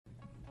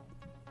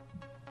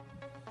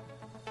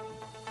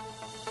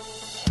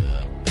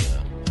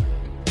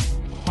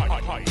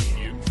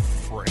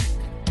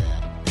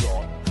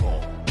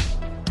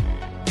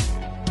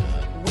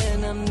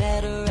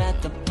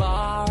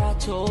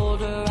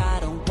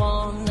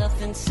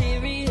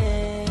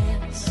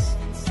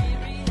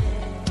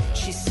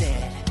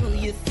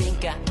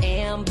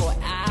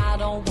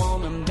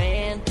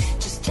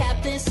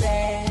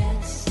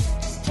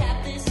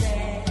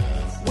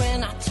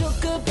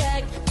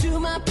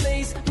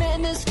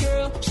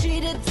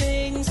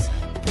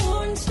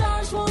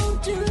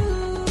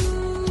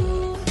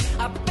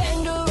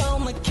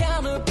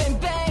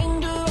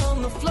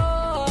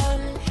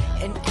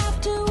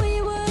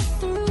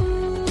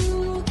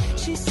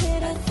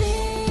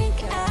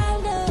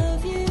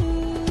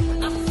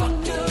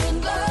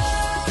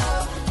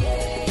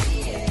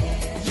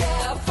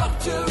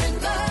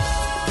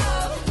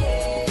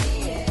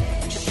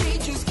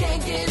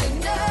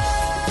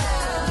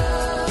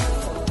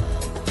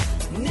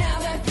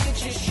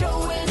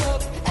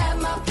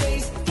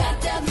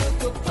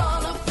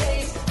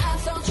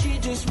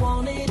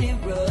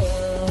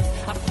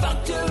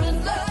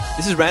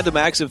is Random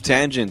Acts of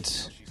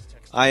Tangent.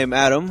 I am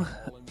Adam.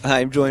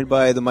 I'm joined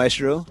by the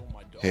Maestro.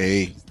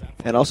 Hey.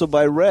 And also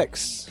by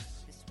Rex.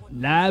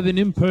 Live and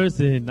in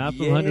person, not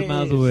from 100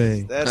 miles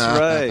away. That's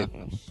right.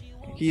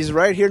 He's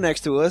right here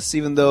next to us,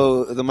 even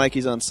though the mic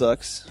he's on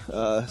sucks.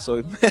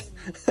 So I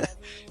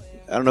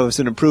don't know if it's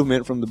an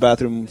improvement from the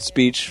bathroom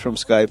speech from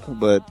Skype,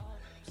 but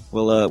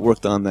we'll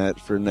work on that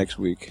for next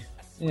week.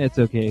 Yeah, it's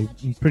okay.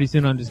 Pretty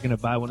soon I'm just going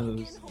to buy one of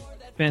those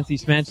fancy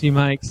smanchy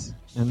mics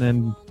and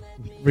then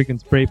freaking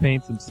spray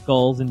paint some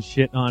skulls and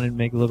shit on it and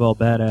make it look all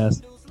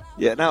badass.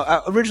 Yeah,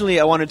 now, originally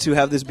I wanted to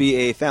have this be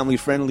a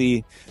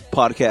family-friendly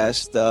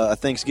podcast, a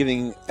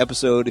Thanksgiving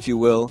episode, if you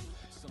will.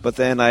 But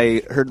then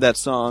I heard that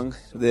song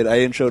that I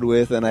introed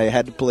with, and I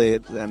had to play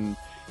it, and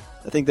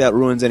I think that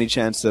ruins any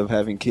chance of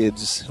having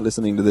kids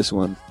listening to this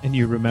one. And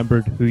you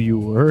remembered who you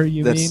were,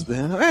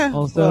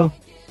 also?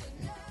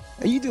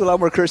 Well, you do a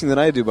lot more cursing than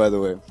I do, by the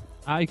way.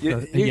 I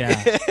do.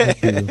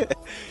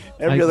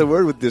 Every other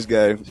word with this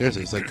guy.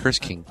 Seriously, he's like Curse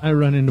King. I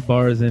run into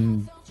bars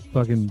and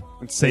fucking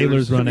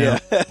sailors run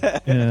out.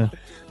 Yeah.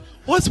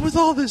 What's with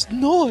all this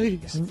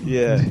noise?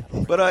 Yeah.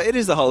 But it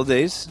is the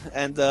holidays,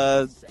 and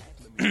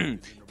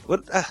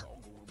what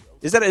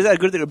is that a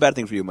good thing or a bad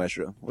thing for you,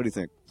 Maestro? What do you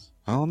think?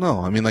 I don't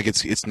know. I mean, like,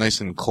 it's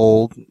nice and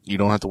cold. You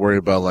don't have to worry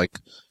about, like,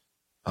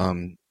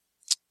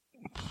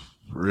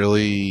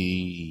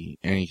 really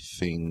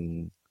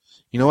anything.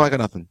 You know what? I got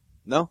nothing.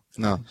 No?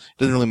 No. It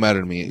doesn't really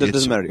matter to me. It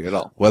doesn't matter to you at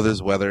all.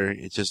 Weather's weather.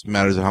 It just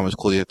matters how much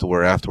clothes you have to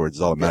wear afterwards.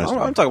 Is all that matters.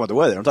 I'm talking about the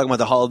weather. I'm talking about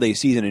the holiday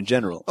season in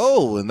general.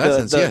 Oh, in that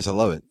sense, yes, I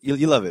love it.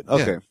 You love it?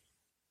 Okay. Yeah.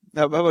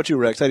 Now, how about you,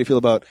 Rex? How do you feel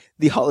about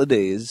the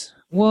holidays?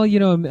 Well, you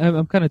know,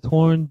 I'm kind of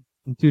torn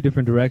in two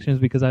different directions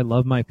because I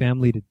love my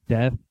family to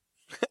death.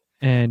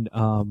 And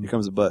here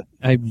comes a butt.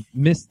 I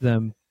miss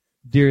them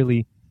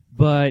dearly.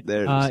 But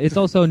it's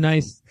also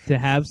nice to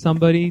have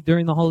somebody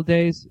during the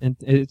holidays, and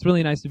it's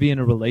really nice to be in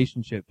a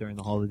relationship during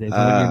the holidays.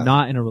 And when you're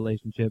not in a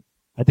relationship,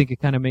 I think it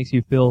kind of makes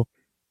you feel,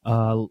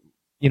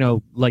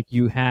 like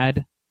you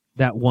had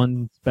that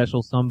one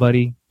special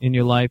somebody in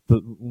your life,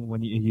 but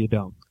when you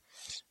don't.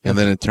 And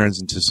then it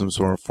turns into some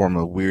sort of form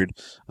of weird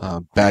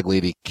bag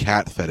lady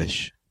cat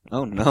fetish.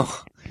 Oh no!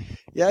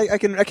 Yeah, I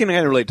can kind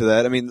of relate to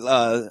that. I mean,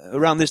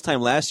 around this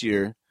time last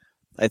year,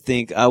 I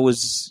think I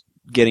was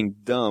getting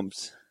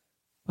dumped.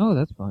 Oh,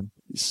 that's fun.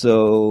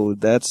 So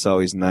that's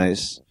always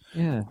nice.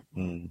 Yeah.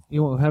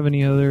 You won't have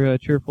any other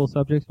cheerful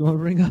subjects you want to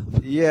bring up?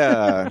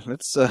 Yeah.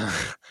 Let's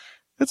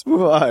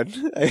move on.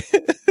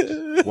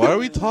 Why are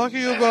we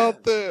talking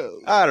about this?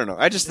 I don't know.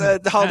 I just the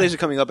holidays are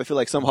coming up. I feel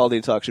like some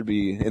holiday talk should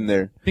be in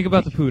there. Think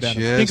about the food,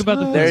 Adam. Yes. Think about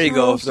the food. There you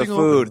go. The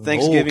food,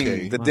 Thanksgiving,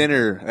 Okay. the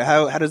dinner.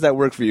 How does that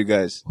work for you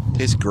guys?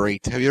 Tastes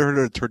great. Have you ever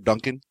heard of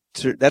turducken?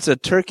 That's a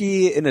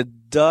turkey and a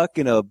duck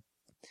and a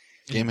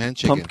Game hen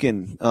chicken.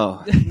 pumpkin.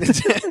 Oh.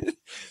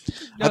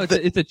 No,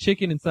 it's a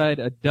chicken inside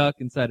a duck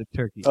inside a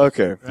turkey.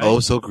 Okay. Right? Oh,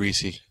 so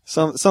greasy.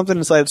 Something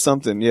inside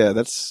something. Yeah,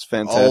 that's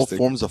fantastic.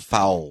 All forms of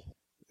foul.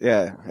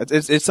 Yeah,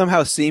 it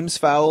somehow seems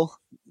foul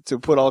to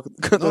put all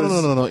those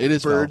No. It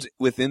is birds foul.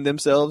 within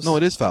themselves. No,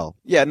 it is foul.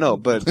 Yeah, no,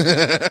 but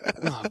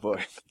oh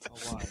boy.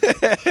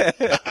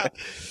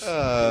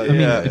 I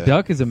mean, a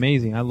duck is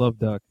amazing. I love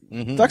duck.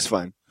 Mm-hmm. Duck's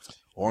fine.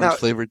 Orange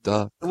flavored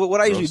duck.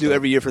 What I usually do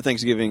every year for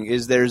Thanksgiving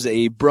is there's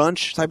a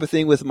brunch type of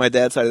thing with my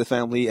dad's side of the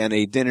family and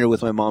a dinner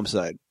with my mom's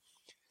side.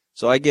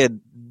 So I get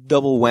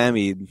double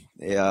whammied.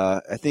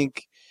 I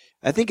think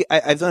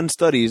I've done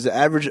studies. The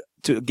average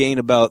to gain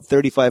about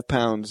 35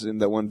 pounds in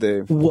that one day.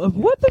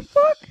 What the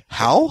fuck?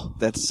 How?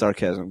 That's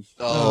sarcasm.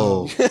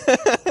 Oh.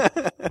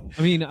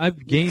 I mean,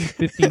 I've gained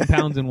 15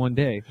 pounds in one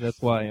day.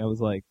 That's why I was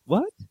like,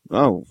 what?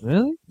 Oh,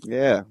 Really?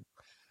 yeah.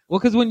 Well,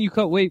 because when you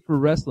cut weight for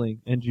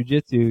wrestling and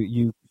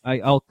jiu-jitsu,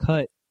 I'll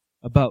cut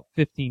about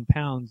 15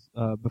 pounds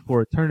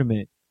before a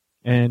tournament,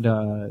 and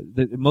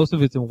most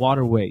of it's in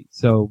water weight.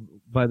 So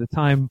by the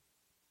time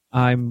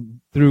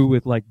I'm through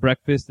with like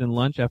breakfast and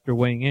lunch after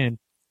weighing in,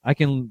 I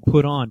can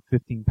put on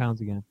 15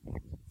 pounds again.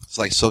 It's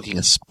like soaking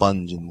a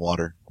sponge in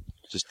water.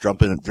 Just drop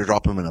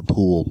them in a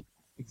pool.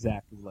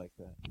 Exactly like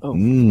that. Oh,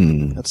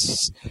 Mm.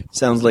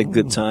 sounds like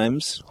good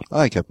times. I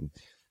like it.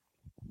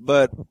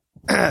 But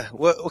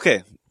well,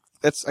 okay.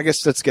 I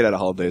guess let's get out of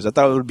holidays. I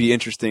thought it would be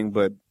interesting,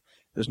 but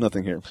there's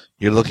nothing here.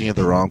 You're looking at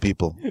the wrong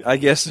people. I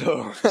guess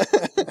so.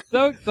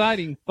 So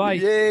exciting.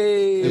 Fight.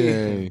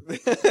 Yay!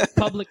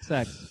 Public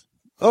sex.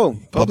 Oh,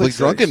 Public sex.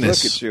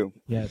 drunkenness. Look at you.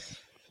 Yes.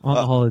 On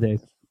the holidays.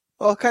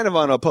 Well, kind of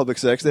on public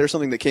sex. There's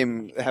something that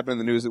happened in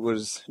the news that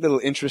was a little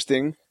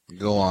interesting.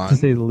 Go To on.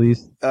 say the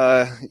least.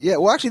 Yeah,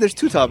 well, actually, there's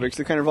two topics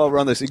that kind of revolve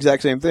around this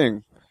exact same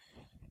thing.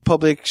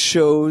 Public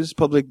shows,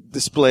 public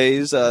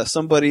displays.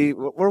 Somebody,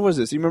 where was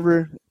this? You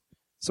remember?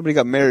 Somebody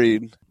got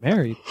married.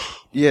 Married?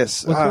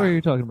 Yes. What story are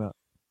you talking about?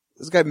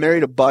 This guy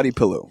married a body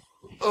pillow.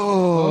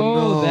 Oh,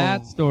 no.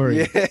 That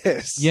story.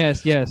 Yes.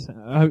 Yes.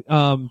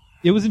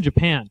 It was in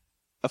Japan.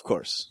 Of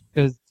course.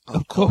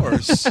 Of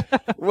course.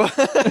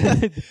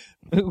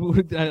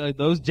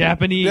 Those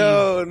Japanese.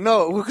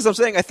 No, because I'm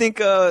saying I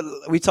think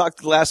we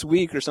talked last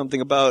week or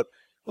something about,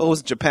 well, it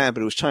wasn't Japan,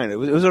 but it was China.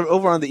 It was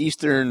over on the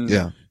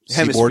eastern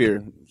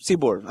hemisphere.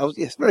 Seaboard.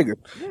 Yes, very good.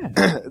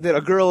 Yeah. That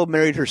a girl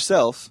married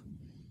herself.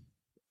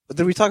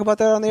 Did we talk about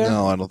that on the air?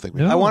 No, I don't think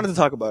we No. I wanted to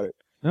talk about it.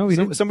 No, we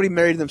didn't. Somebody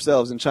married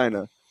themselves in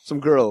China. Some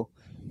girl.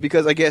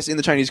 Because I guess in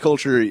the Chinese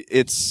culture,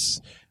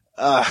 it's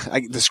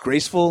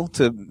disgraceful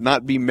to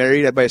not be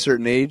married by a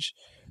certain age.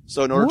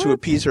 So in order to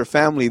appease her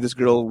family, this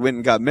girl went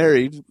and got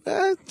married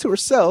to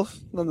herself,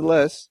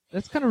 nonetheless.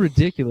 That's kind of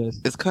ridiculous.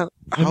 It's kind of.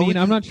 I mean,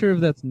 I'm not sure if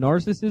that's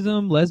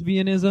narcissism,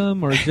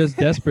 lesbianism, or just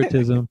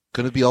despotism.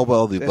 Could it be all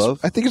of the above?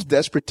 I think it's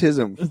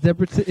despotism.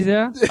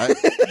 Yeah.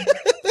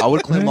 I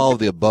would claim all of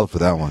the above for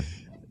that one.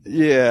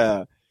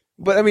 Yeah.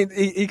 But, I mean,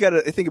 you got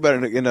to think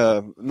about it in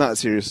a not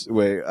serious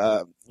way.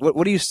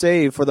 What do you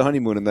say for the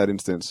honeymoon in that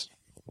instance?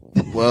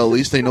 Well, at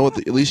least they know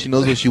at least she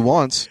knows what she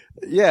wants.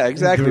 Yeah,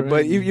 exactly.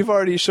 But you've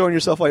already shown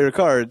yourself all your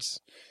cards.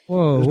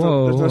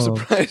 Whoa, There's no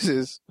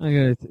surprises. I'm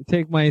going to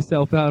take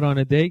myself out on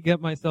a date, get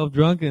myself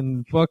drunk,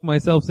 and fuck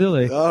myself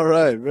silly. All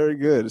right. Very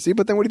good. See,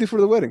 but then what do you do for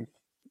the wedding?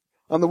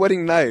 On the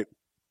wedding night,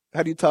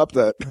 how do you top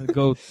that?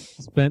 Go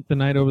spend the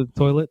night over the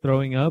toilet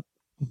throwing up.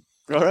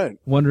 All right.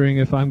 Wondering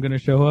if I'm going to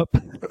show up.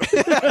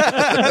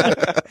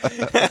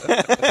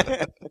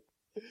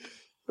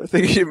 I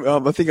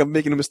think I'm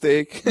making a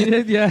mistake.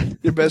 Yeah.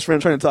 Your best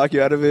friend trying to talk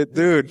you out of it.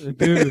 Dude,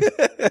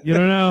 you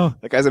don't know.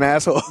 That guy's an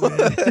asshole.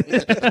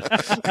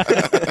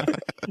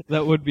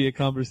 That would be a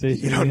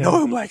conversation. You don't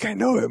know him like I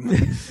know him.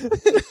 You're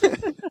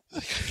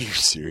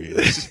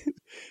serious.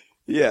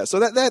 Yeah, so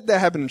that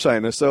happened in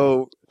China.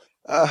 So,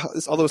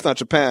 although it's not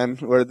Japan,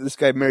 where this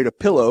guy married a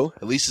pillow.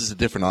 At least it's a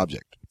different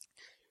object.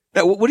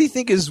 Now, what do you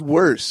think is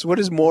worse? What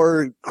is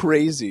more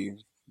crazy?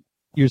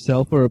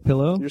 Yourself or a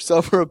pillow?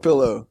 Yourself or a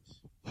pillow?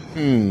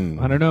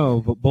 I don't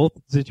know, but both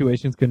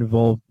situations can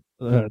involve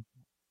a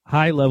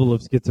high level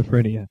of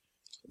schizophrenia.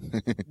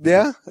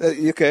 Yeah?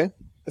 Okay.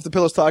 If the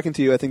pillow's talking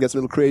to you, I think that's a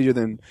little crazier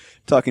than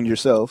talking to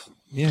yourself.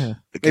 Yeah.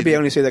 Maybe I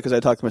only say that because I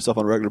talk to myself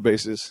on a regular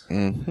basis.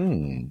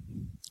 Mm-hmm.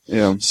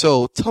 Yeah.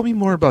 So tell me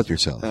more about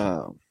yourself.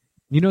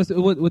 You know,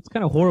 so what's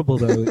kind of horrible,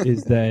 though,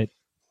 is that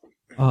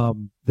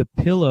the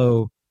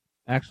pillow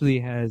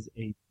actually has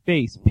a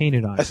face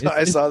painted on it.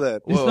 I saw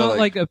that. It's not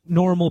like a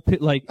normal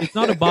it's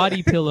not a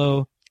body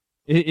pillow.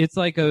 It's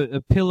like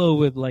a pillow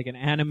with like an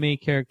anime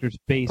character's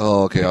face.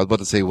 Oh, okay. I was about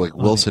to say like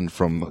Wilson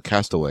from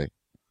Castaway.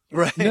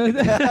 Right.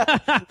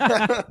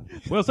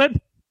 Wilson?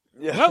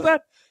 Yeah. Wilson?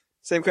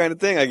 Same kind of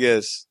thing, I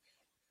guess.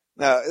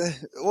 Now,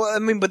 well, I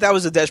mean, but that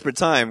was a desperate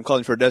time,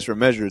 calling for a desperate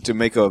measure to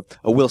make a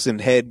Wilson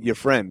head your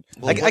friend.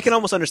 Well, I can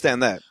almost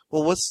understand that.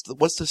 Well,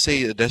 what's to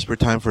say a desperate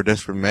time for a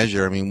desperate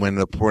measure? I mean, when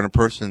a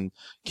person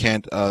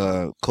can't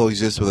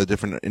coexist with a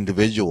different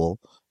individual,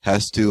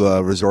 has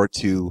to resort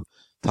to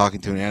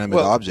talking to an animate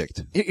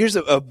object. Here's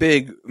a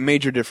big,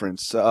 major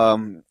difference.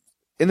 In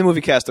the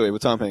movie Castaway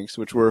with Tom Hanks,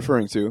 which we're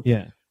referring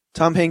to,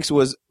 Tom Hanks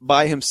was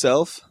by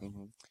himself.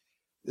 Mm-hmm.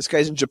 This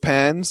guy's in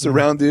Japan,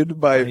 surrounded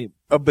by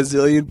a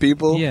bazillion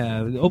people.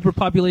 Yeah,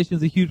 overpopulation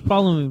is a huge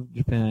problem in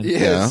Japan.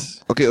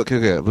 Yes. Yeah.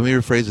 Okay. Let me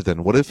rephrase it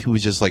then. What if he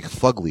was just like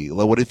fugly?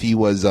 Like, what if he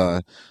was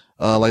like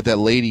that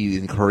lady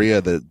in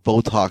Korea that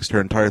Botoxed her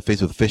entire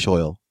face with fish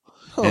oil?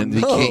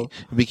 And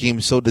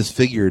became so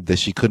disfigured that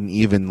she couldn't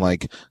even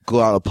like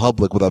go out in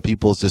public without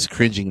people just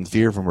cringing in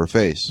fear from her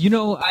face. You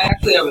know, I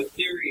actually have a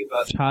theory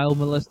about child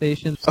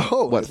molestation.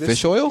 Oh, what,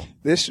 fish oil?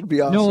 This should be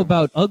awesome. No,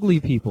 about ugly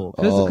people.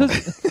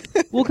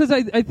 Because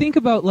I think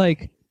about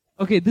like,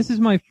 okay, this is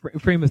my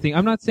frame of thing.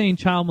 I'm not saying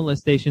child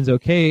molestation is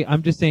okay.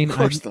 I'm just saying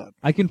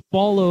I can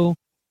follow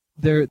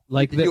their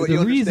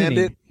the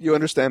reasoning. You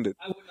understand it.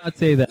 I would not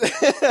say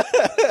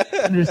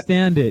that.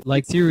 Understand it,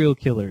 like serial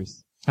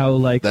killers. How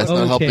that's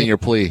not helping your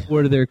plea.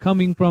 Where they're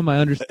coming from, I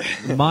understand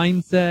the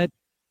mindset,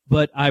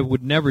 but I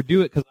would never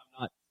do it because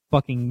I'm not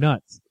fucking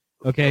nuts.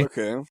 Okay.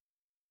 Okay.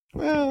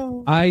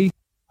 Well, I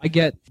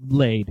get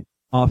laid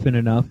often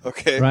enough.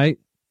 Okay. Right.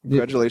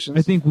 Congratulations.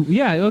 I think.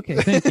 Yeah. Okay.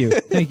 Thank you.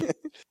 Thank you.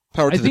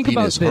 Power to the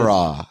penis.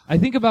 Hurrah. I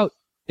think about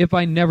if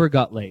I never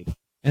got laid,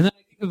 and then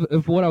I think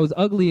of what I was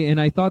ugly,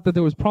 and I thought that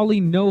there was probably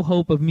no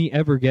hope of me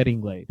ever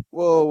getting laid.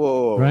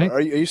 Whoa. Right?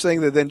 Are you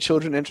saying that then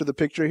children enter the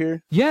picture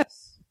here?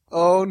 Yes.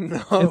 Oh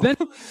no! And then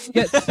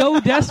get so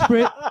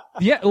desperate.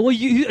 Yeah, well,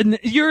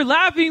 you're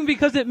laughing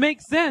because it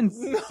makes sense.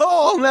 No,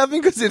 I'm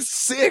laughing because it's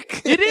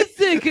sick. It is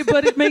sick,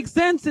 but it makes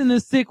sense in a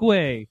sick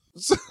way.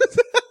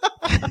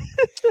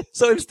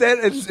 So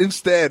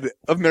instead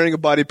of marrying a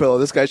body pillow,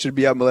 this guy should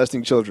be out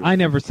molesting children. I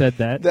never said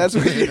that. That's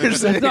what you're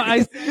saying.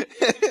 I said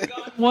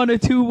one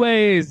of two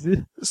ways.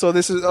 So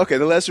this is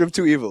the lesser of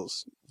two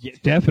evils. Yeah,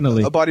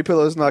 definitely. A body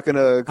pillow is not going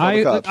to call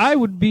the cops. I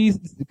would be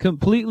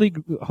completely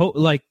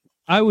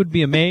I would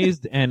be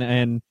amazed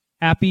and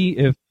happy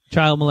if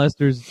child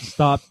molesters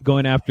stopped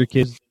going after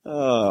kids.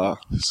 So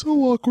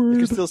awkward.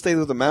 You can still stay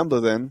with the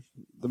Mambla then.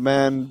 The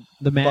man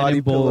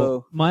body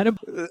pillow. What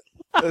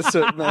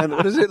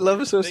is it? Love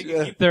Association.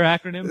 They keep their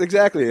acronym.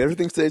 Exactly.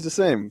 Everything stays the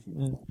same.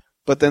 Yeah.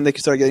 But then they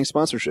can start getting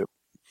sponsorship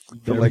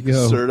from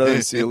Serta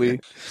and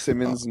Sealy,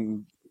 Simmons,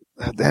 and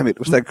damn it,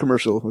 what's that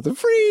commercial with the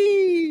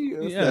free?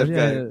 What's Yeah, that yeah,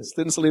 guy? yeah.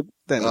 Didn't sleep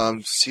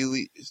then.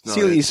 Sealy. No,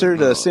 Sealy, Sir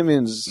no.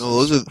 Simmons.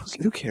 No, those are.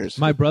 Who cares?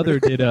 My brother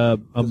did a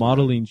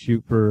modeling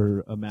shoot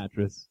for a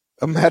mattress.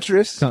 A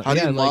mattress? So- How do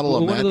you yeah, model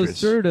like a one of those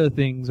mattress? Serta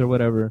things or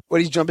whatever.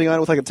 What, he's jumping on it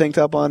with like a tank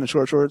top on and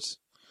short shorts?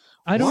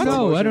 I don't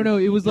know.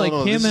 It was like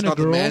no, him this and is a not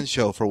the girl. man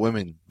show for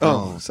women.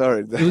 Oh, No.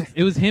 sorry.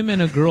 It was him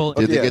and a girl.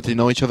 Did Yeah. they get to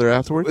know each other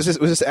afterwards? Was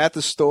this at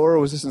the store or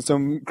was this in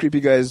some creepy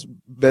guy's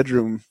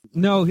bedroom?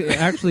 No,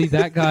 actually,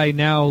 that guy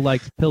now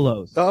likes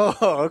pillows. Oh,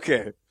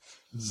 okay.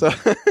 So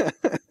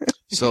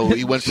So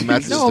he went from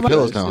mattresses No, to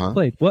pillows now, huh?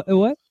 Played.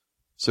 What?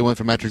 So he went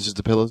from mattresses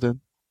to pillows then?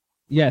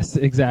 Yes,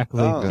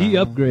 exactly. Oh. He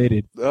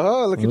upgraded.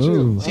 oh, look at you.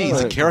 Ooh. See,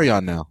 he's a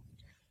carry-on now.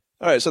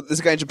 All right, so this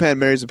guy in Japan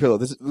marries a pillow.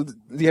 Do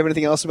you have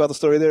anything else about the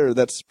story there, or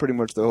that's pretty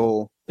much the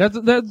whole?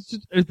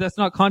 That's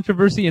not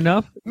controversy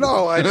enough.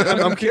 No,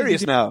 I'm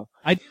curious now.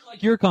 I did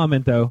like your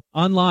comment though.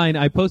 Online,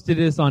 I posted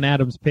this on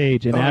Adam's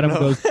page, and Adam no.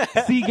 goes,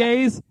 "See,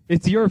 gays,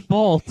 it's your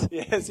fault.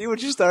 Yeah, see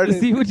what you started.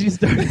 See what you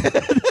started."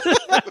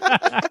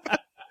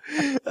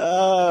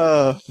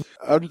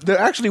 There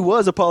actually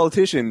was a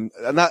politician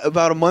not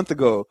about a month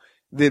ago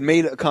that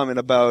made a comment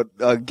about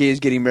gays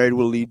getting married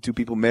will lead to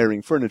people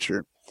marrying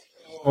furniture.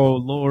 Oh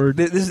Lord!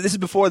 This is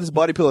before this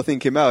body pillow thing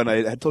came out, and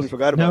I totally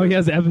forgot about Now it. he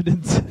has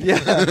evidence. Yeah.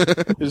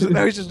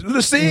 Now he's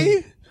just,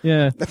 see?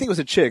 Yeah. I think it was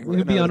a chick.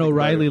 We'll be on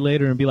O'Reilly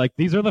later and be like,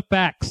 "These are the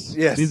facts.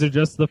 Yes. These are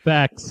just the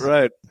facts."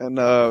 Right. And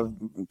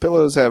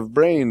pillows have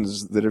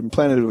brains that are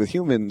implanted with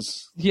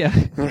humans. Yeah.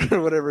 Or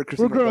whatever We're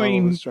Christine McDonald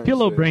growing was trying to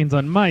pillow say. brains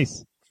on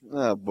mice.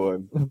 Oh, boy.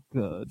 Oh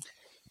God.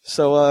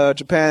 So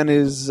Japan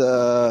is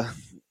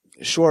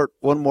short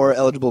one more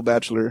eligible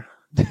bachelor.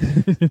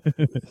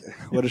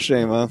 What a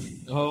shame, huh?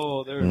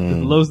 Oh,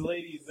 those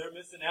ladies, they're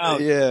missing out.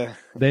 Yeah.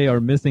 They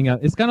are missing out.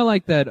 It's kind of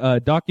like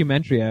that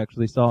documentary I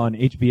actually saw on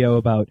HBO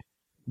about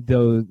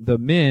the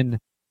men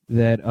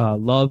that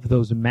love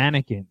those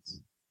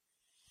mannequins.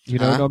 You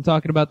know what I'm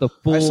talking about? The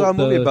full. I saw a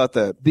movie about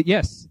that.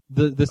 Yes,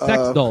 the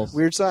sex dolls.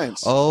 Weird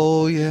Science.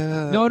 Oh,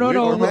 yeah. No.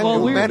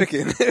 Weird.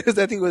 Mannequin. I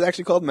think it was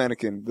actually called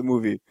Mannequin, the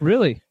movie.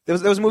 Really? There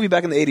was a movie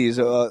back in the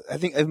 80s. I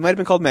think it might have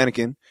been called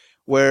Mannequin,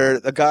 where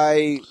a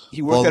guy,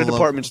 he worked at a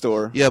department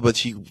store. Yeah, but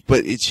she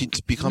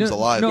becomes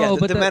alive. No, Yeah,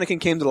 but the mannequin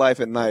came to life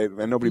at night,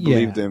 and nobody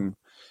believed him.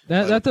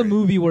 That's a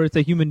movie where it's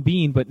a human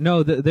being, but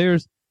no,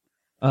 there's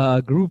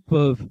a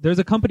there's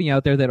a company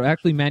out there that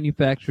actually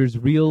manufactures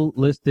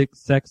realistic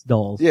sex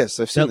dolls. Yes,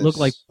 I've seen that look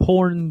like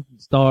porn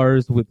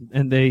stars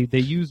and they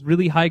use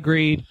really high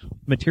grade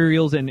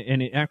materials and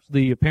it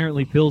actually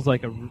apparently feels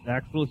like a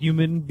actual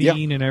human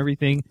being and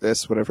everything.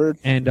 That's what I've heard.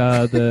 And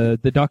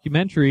the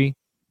documentary,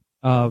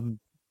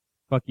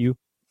 fuck you.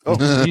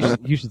 Oh.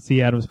 you should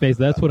see Adam's face.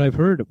 That's what I've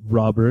heard,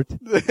 Robert.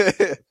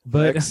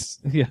 But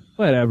yeah,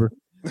 whatever.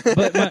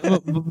 But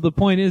the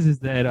point is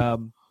that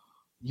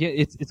yeah,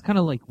 it's kind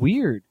of like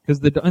weird because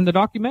in the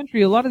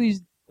documentary, a lot of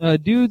these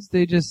dudes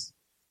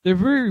they're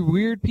very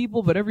weird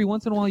people, but every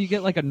once in a while you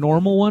get like a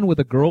normal one with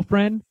a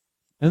girlfriend,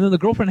 and then the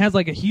girlfriend has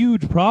like a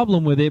huge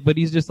problem with it, but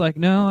he's just like,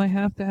 no, I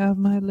have to have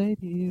my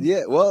ladies.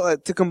 Yeah, well,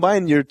 to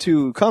combine your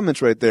two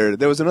comments right there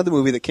was another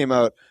movie that came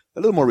out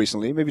a little more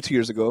recently, maybe 2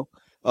 years ago,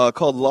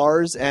 called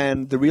Lars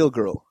and the Real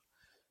Girl,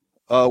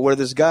 where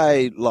this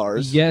guy,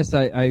 Lars... Yes,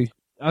 I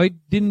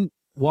didn't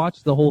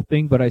watch the whole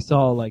thing, but I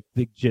saw like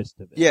the gist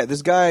of it. Yeah,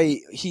 this guy,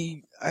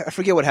 I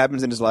forget what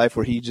happens in his life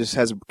where he just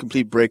has a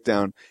complete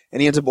breakdown, and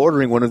he ends up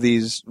ordering one of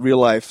these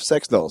real-life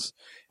sex dolls.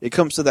 It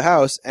comes to the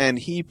house, and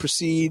he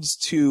proceeds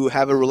to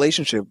have a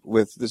relationship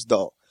with this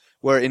doll,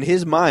 where in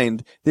his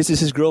mind, this is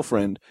his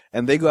girlfriend,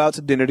 and they go out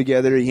to dinner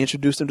together. He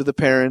introduced them to the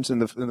parents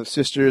and the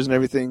sisters and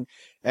everything,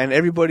 and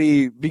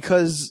everybody,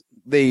 because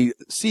they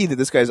see that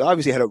this guy's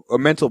obviously had a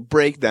mental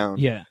breakdown,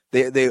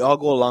 they all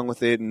go along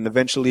with it, and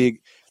eventually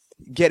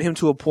get him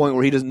to a point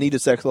where he doesn't need a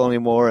sex doll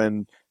anymore,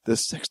 and the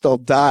sex doll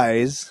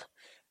dies,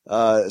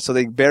 so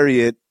they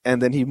bury it,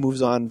 and then he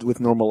moves on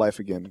with normal life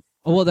again.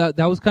 Oh, well,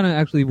 that was kind of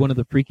actually one of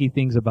the freaky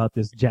things about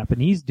this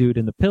Japanese dude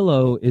in the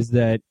pillow is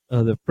that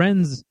the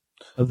friends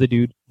of the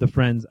dude,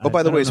 Oh,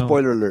 by the way,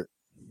 spoiler alert.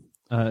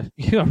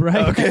 Yeah,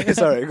 right. Okay,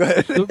 sorry, go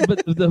ahead.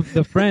 But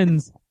the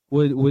friends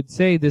would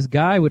say this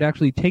guy would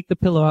actually take the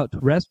pillow out to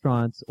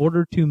restaurants,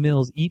 order 2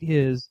 meals, eat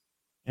his,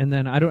 and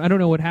then I don't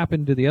know what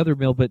happened to the other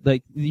meal, but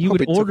like you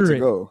would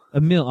order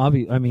a meal.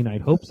 I mean,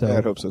 I'd hope so. Yeah,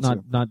 I'd hope so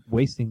too. Not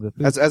wasting the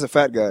food. As a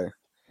fat guy,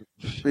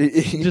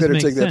 you better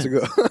take that to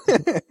go.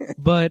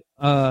 But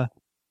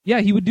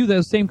yeah, he would do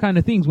those same kind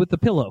of things with the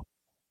pillow.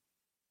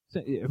 So,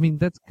 I mean,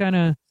 that's kind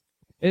of.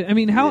 I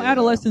mean, how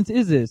adolescence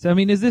is this? I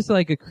mean, is this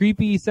like a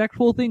creepy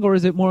sexual thing, or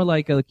is it more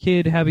like a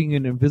kid having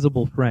an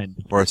invisible friend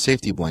or a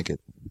safety blanket?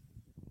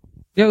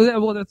 Yeah,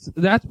 well,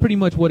 that's pretty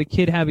much what a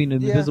kid having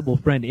an invisible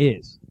friend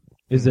is.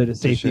 Is it a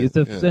safety? It's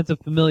a sense of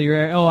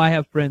familiarity. Oh, I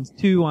have friends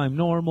too. I'm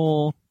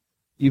normal,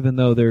 even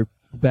though they're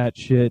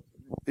batshit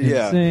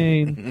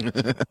insane.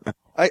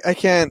 I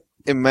can't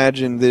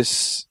imagine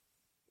this.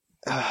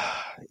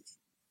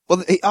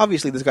 Well,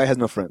 obviously, this guy has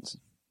no friends.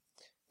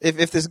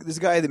 If this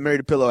guy that married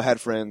a pillow had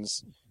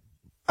friends,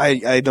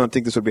 I don't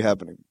think this would be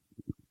happening.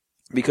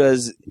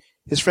 Because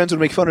his friends would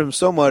make fun of him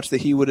so much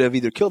that he would have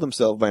either killed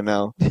himself by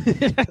now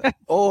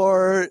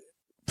or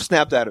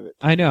snapped out of it.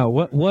 I know.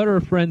 What are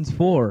friends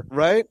for?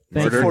 Right?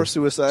 Murder. For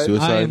suicide.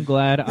 I am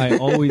glad I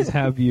always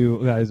have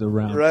you guys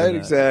around. Right,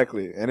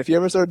 exactly. And if you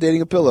ever start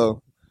dating a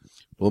pillow,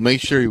 we'll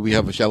make sure we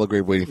have a shallow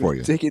grave waiting for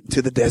you. Take it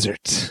to the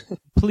desert.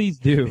 Please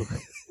do.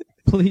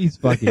 Please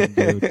fucking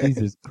do.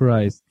 Jesus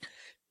Christ.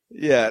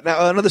 Yeah.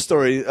 Now, another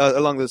story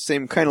along the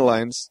same kind of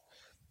lines.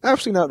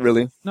 Actually, not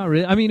really. Not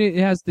really. I mean, it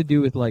has to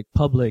do with like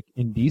public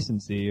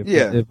indecency.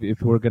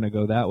 If we're gonna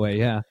go that way,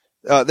 yeah.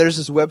 There's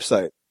this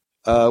website.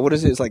 What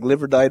is it? It's like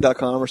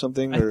liveordie.com or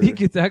something. I think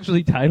it's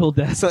actually titled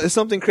that. So, it's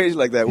something crazy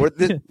like that. Where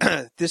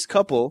this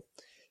couple,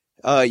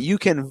 you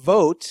can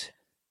vote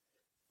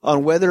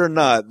on whether or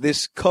not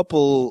this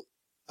couple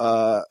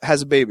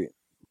has a baby.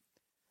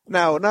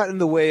 Now, not in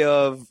the way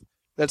of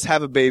let's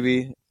have a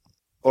baby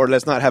or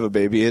let's not have a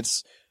baby.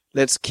 It's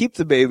let's keep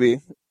the baby.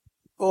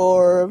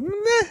 Or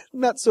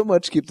not so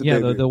much keep the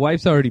baby. Yeah, the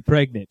wife's already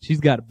pregnant. She's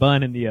got a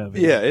bun in the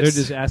oven. Yeah, they're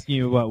just asking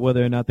you about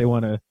whether or not they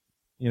want to,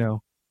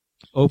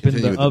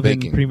 open the oven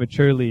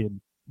prematurely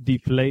and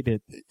deflate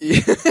it.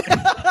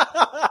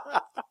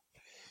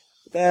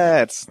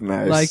 That's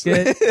nice. Like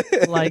it.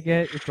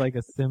 It's like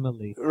a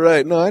simile.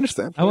 Right. No, I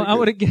understand. I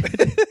want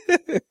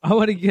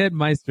to get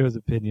Maestro's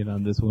opinion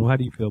on this one. How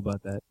do you feel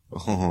about that?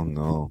 Oh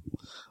no.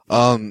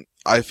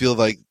 I feel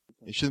like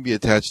it shouldn't be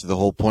attached to the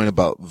whole point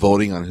about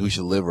voting on who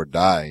should live or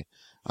die.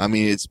 I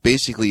mean, it's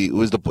basically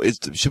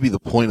it should be the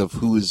point of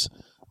whose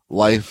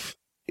life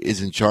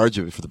is in charge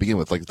of it for the begin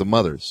with, like the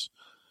mother's.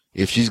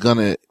 If she's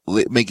gonna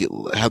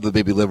have the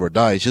baby live or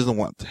die, she doesn't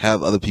want to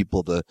have other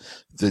people to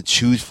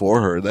choose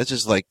for her. That's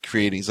just like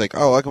creating. It's like,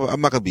 oh, I'm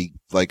not gonna be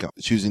like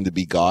choosing to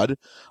be God.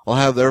 I'll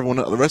have the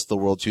rest of the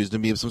world choose to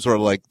be some sort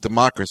of like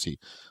democracy,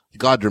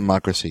 God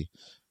democracy.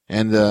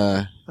 And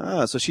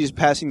so she's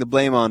passing the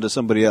blame on to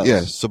somebody else.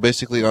 Yes. So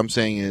basically, what I'm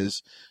saying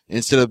is,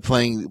 instead of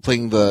playing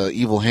the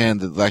evil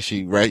hand that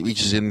actually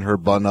reaches in her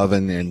bun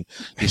oven and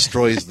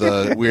destroys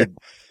the weird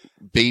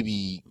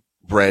baby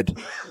bread,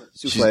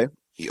 souffle.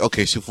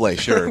 Okay, souffle.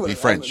 Sure, be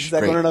French. Is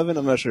that going in an oven?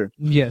 I'm not sure.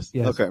 Yes.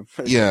 Okay.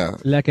 Yeah.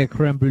 Like a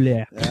creme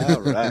brulee.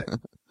 All right.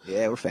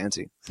 Yeah, we're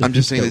fancy. I'm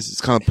just saying this is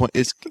kind of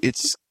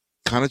it's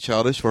kind of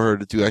childish for her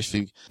to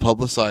actually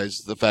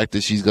publicize the fact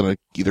that she's gonna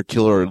either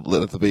kill or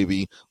let the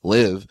baby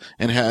live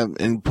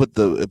and put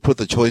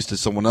the choice to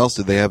someone else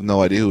that they have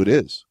no idea who it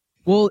is.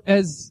 Well,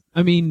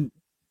 let me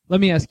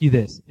ask you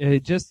this.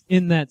 Just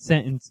in that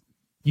sentence,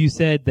 you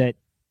said that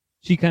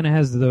she kind of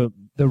has the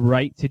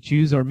right to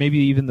choose, or maybe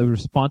even the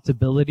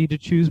responsibility to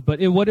choose.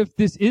 But what if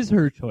this is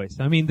her choice?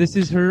 I mean, this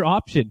is her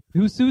option.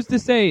 Who's to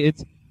say?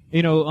 It's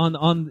on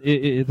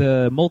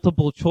the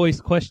multiple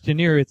choice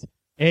questionnaire, it's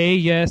A,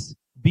 yes,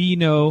 B,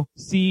 no,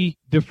 C,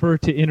 defer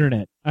to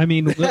internet. I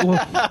mean,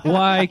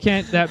 why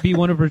can't that be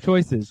one of her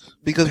choices?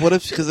 Because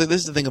this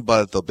is the thing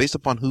about it though, based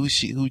upon who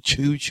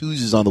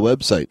chooses on the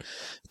website,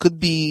 it could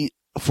be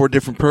for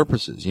different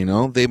purposes,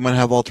 they might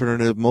have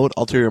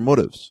ulterior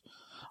motives.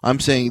 I'm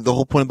saying the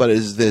whole point about it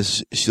is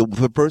this: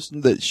 the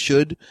person that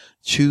should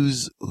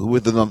choose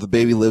whether or not the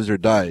baby lives or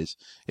dies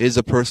is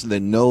a person that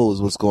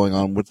knows what's going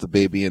on with the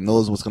baby and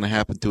knows what's going to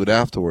happen to it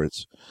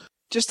afterwards.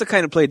 Just to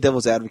kind of play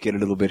devil's advocate a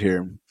little bit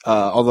here,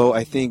 although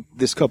I think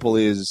this couple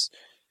is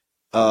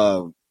they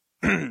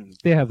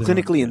have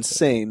clinically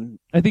insane.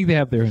 I think they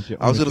have their own.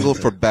 I was going to go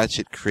for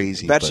batshit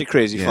crazy. Batshit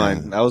crazy, yeah.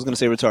 Fine. I was going to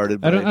say retarded.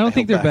 But I don't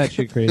think they're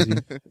batshit crazy.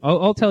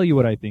 I'll tell you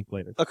what I think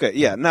later. Okay,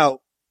 yeah. Now,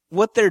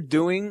 what they're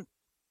doing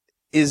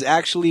is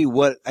actually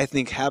what I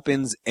think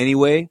happens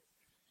anyway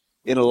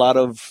in a lot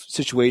of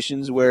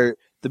situations where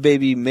the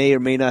baby may or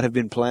may not have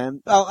been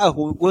planned.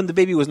 When the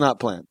baby was not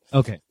planned.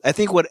 Okay. I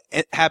think what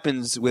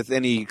happens with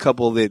any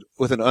couple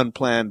with an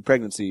unplanned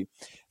pregnancy,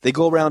 they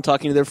go around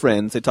talking to their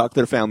friends, they talk to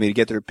their family to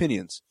get their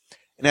opinions.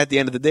 And at the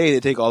end of the day, they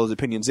take all those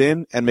opinions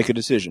in and make a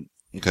decision.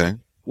 Okay.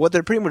 What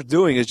they're pretty much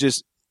doing is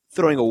just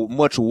throwing a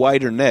much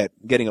wider net,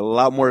 getting a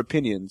lot more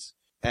opinions.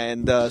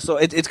 And so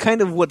it's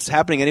kind of what's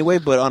happening anyway,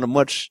 but on a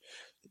much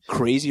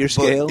crazier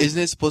scale. But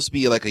isn't it supposed to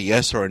be like a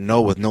yes or a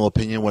no with no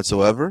opinion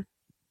whatsoever?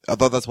 I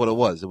thought that's what it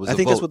was. I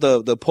think that's what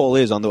the poll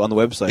is on the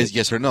website. Is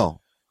yes or no.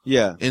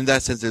 Yeah. In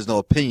that sense, there's no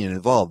opinion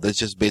involved. It's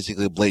just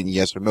basically a blatant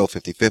yes or no,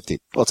 50-50.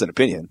 Well, it's an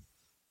opinion.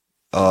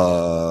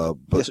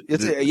 But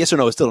yes or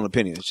no is still an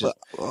opinion. It's just,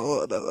 I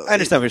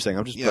understand what you're saying.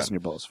 I'm just busting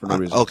your balls for no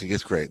reason. Okay,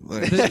 that's great.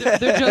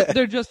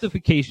 They're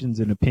justifications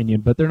in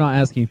opinion, but they're not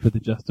asking for the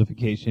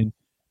justification.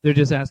 They're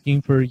just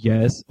asking for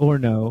yes or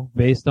no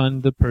based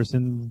on the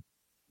person,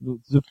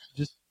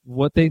 just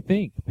what they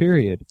think,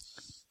 period.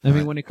 I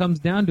mean, when it comes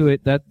down to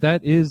it,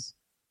 that is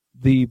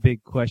the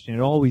big question. It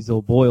always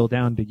will boil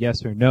down to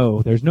yes or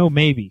no. There's no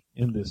maybe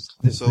in this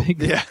thing.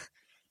 Yeah.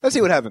 Let's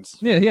see what happens.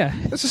 Yeah.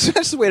 Let's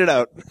just wait it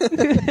out.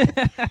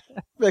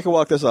 Maybe I can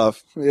walk this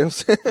off. Yeah,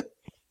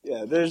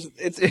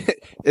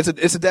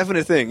 it's a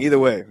definite thing either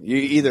way. You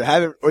either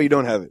have it or you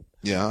don't have it.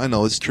 Yeah, I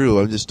know it's true.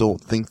 I just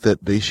don't think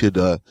that they should.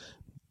 I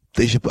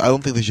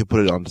don't think they should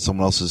put it on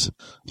someone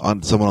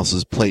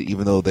else's plate,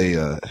 even though they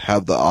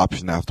have the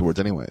option afterwards,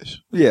 anyways.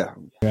 Yeah.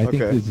 I think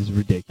this is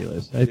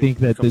ridiculous. I think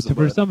that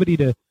for somebody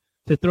to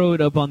throw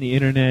it up on the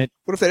internet.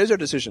 What if that is their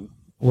decision?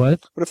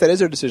 What? What if that is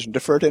their decision?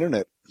 Defer to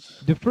internet.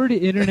 Defer to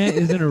internet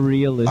isn't a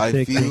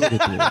realistic thing to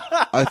do.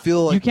 I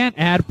feel like you can't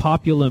ad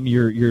populum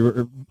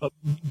your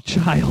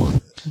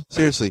child.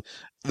 Seriously,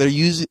 they're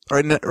using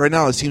right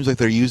now. It seems like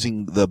they're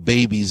using the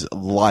baby's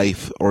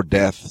life or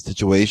death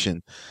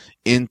situation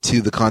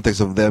into the context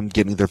of them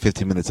getting their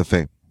 15 minutes of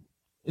fame.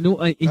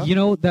 You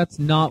know, that's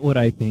not what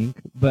I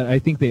think, but I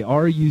think they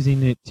are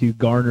using it to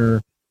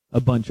garner a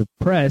bunch of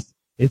press.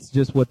 It's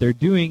just what they're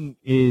doing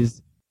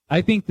is,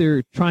 I think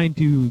they're trying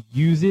to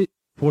use it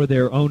for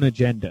their own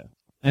agenda.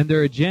 And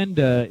their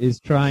agenda is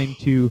trying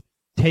to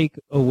take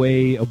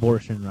away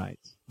abortion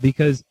rights.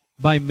 Because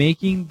by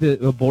making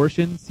the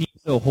abortion seem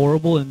so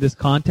horrible in this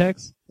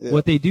context,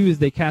 what they do is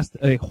they cast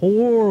a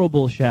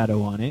horrible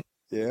shadow on it.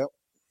 Yeah.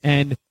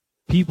 And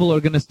people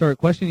are going to start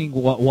questioning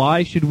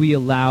why should we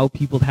allow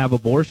people to have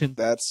abortion?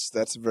 That's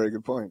a very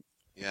good point.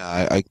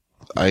 Yeah,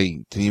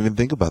 I didn't even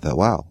think about that.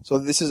 Wow. So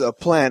this is a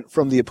plant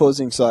from the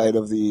opposing side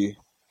of the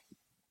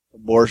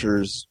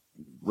abortioners'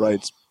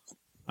 rights.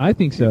 I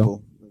think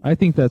so. I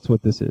think that's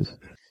what this is.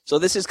 So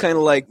this is kind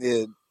of like,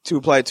 to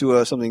apply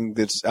to something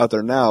that's out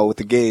there now with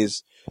the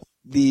gays,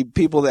 the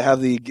people that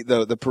have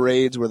the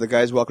parades where the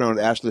guys walk around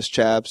with ashless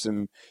chaps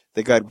and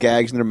they got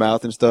gags in their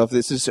mouth and stuff.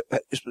 This is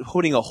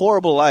putting a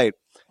horrible light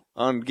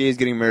on gays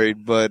getting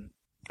married, but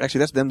actually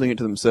that's them doing it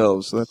to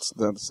themselves, so that's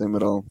not the same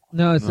at all.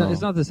 No, it's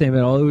not the same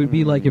at all. It would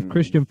be like if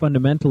Christian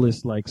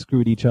fundamentalists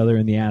screwed each other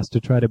in the ass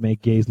to try to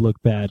make gays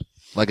look bad.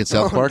 Like in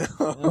South Park?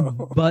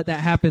 No. But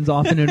that happens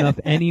often enough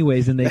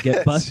anyways, and they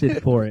get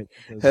busted for it.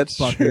 That's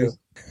fuckers.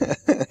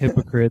 True.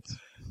 Hypocrites.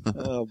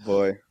 Oh,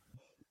 boy.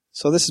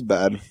 So this is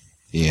bad.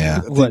 Yeah.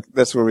 What?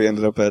 That's where we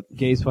ended up at.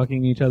 Gays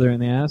fucking each other in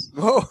the ass?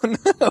 Oh,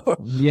 no.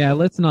 Yeah,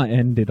 let's not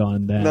end it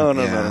on that. No.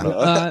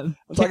 I'm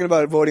talking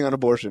about voting on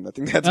abortion. I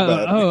think that's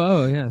bad.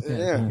 Yes.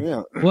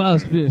 Yeah. Well,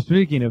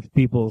 speaking of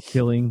people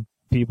killing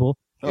people,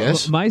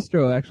 yes?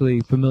 Maestro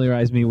actually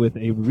familiarized me with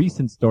a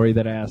recent story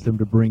that I asked him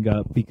to bring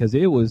up because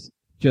it was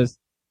just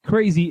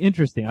crazy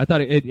interesting. I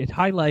thought it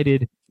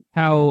highlighted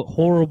how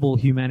horrible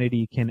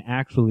humanity can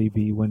actually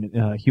be when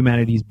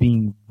humanity's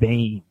being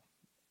vain.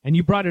 And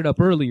you brought it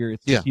up earlier.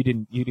 It's just you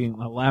didn't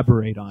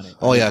elaborate on it.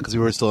 Oh yeah, because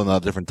we were still on a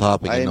different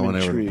topic and no one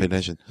ever paid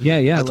attention.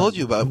 Yeah. I told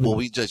you about what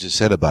we just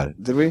said about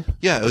it. Did we?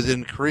 Yeah, it was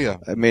in Korea.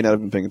 I may not have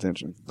been paying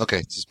attention.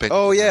 Okay, just pay.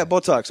 Oh yeah,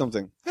 Botox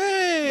something.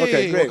 Hey,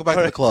 okay, great. Welcome back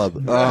to the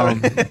club.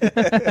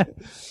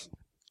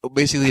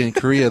 Basically, in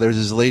Korea, there's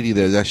this lady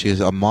that actually is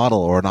a model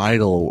or an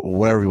idol or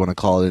whatever you want to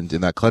call it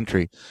in that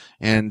country,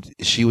 and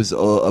she was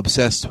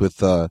obsessed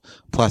with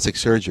plastic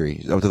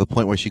surgery up to the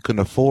point where she couldn't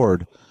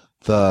afford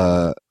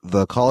the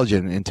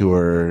collagen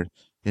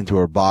into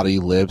her body,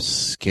 lips,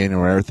 skin,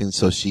 or everything.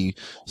 So she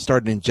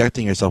started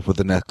injecting herself with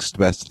the next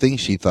best thing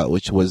she thought,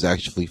 which was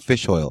actually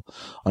fish oil.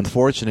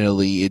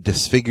 Unfortunately, it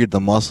disfigured the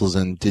muscles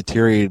and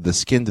deteriorated the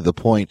skin to the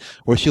point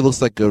where she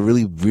looks like a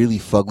really, really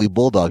fugly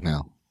bulldog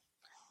now.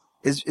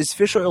 Is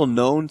fish oil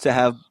known to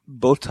have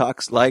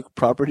Botox-like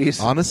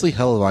properties? Honestly,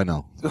 hell if I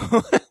know.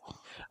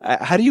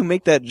 How do you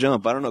make that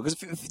jump? I don't know.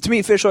 Because to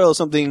me, fish oil is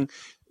something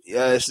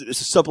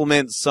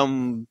supplements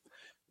some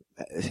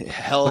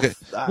health. Okay.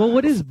 Well,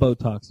 what is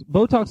Botox?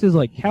 Botox is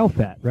like cow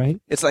fat,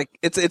 right? It's like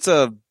it's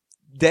a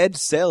dead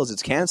cells.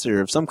 It's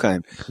cancer of some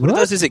kind. What it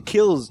does is it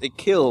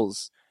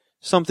kills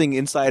something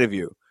inside of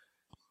you.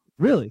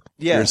 Really?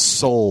 Yeah. Your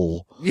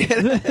soul.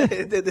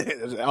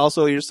 Yeah.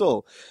 Also your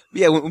soul.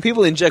 Yeah. When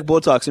people inject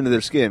Botox into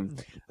their skin,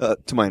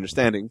 to my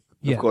understanding,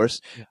 of course,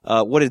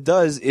 what it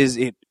does is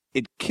it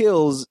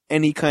kills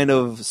any kind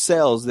of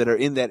cells that are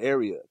in that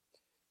area,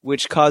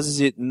 which causes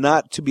it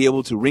not to be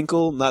able to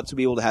wrinkle, not to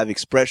be able to have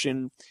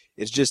expression.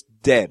 It's just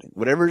dead.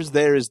 Whatever is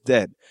there is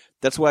dead.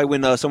 That's why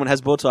when someone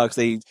has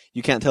Botox,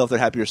 you can't tell if they're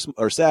happy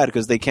or sad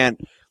because they can't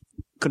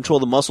control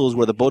the muscles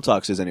where the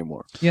Botox is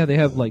anymore. Yeah, they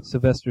have like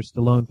Sylvester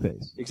Stallone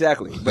face.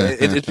 Exactly,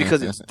 but it's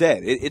because it's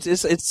dead.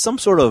 It's some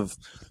sort of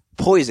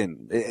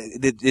poison.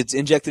 It's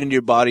injected into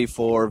your body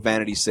for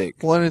vanity's sake.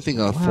 Well, anything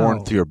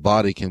foreign to your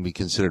body can be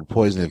considered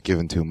poison if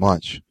given too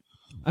much.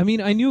 I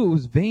mean, I knew it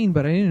was vain,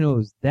 but I didn't know it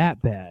was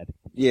that bad.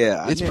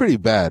 Yeah. It's pretty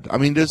bad. I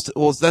mean, that's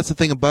the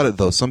thing about it,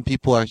 though. Some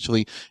people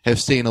actually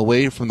have stayed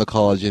away from the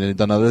collagen and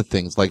done other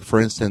things. Like, for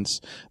instance,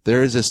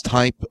 there is this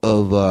type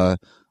of,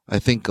 I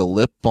think, a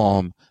lip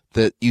balm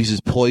that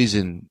uses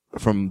poison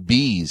from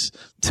bees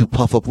to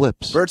puff up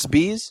lips. Burt's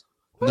Bees?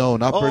 No,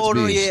 not Burt's Bees. Oh,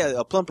 no, yeah,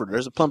 a plumper.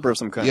 There's a plumper of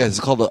some kind. Yeah,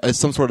 it's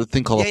some sort of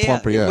thing called a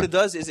plumper, yeah. What it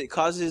does is it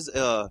causes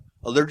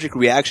allergic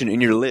reaction in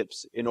your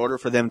lips in order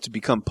for them to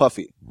become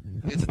puffy.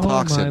 It's a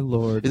toxin. Oh, my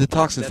Lord. It's a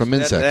toxin from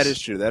insects. That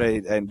is true. That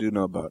I do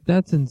know about.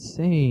 That's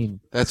insane.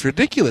 That's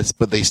ridiculous,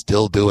 but they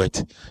still do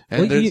it.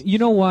 And you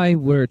know why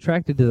we're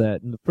attracted to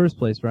that in the first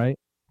place, right?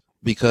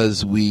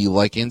 Because we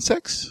like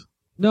insects?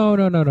 No.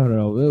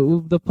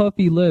 The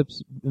puffy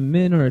lips,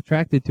 men are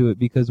attracted to it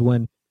because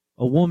when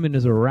a woman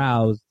is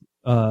aroused,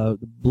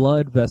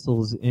 blood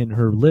vessels in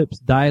her lips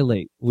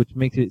dilate, which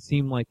makes it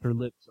seem like her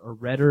lips are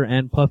redder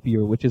and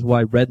puffier, which is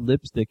why red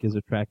lipstick is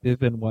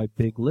attractive and why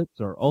big lips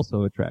are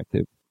also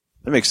attractive.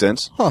 That makes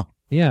sense. Huh.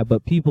 Yeah,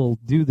 but people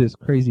do this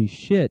crazy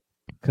shit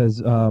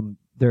because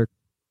they're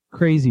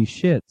crazy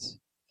shits.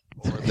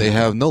 They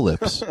have no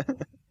lips.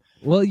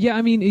 Well, yeah,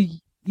 I mean,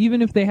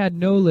 even if they had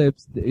no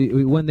lips,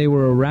 when they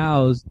were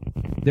aroused,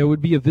 there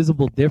would be a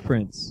visible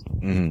difference.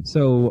 Mm-hmm.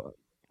 So,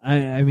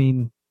 I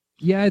mean,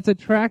 yeah, it's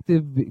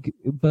attractive,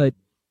 but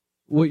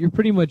what you're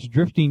pretty much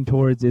drifting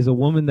towards is a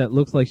woman that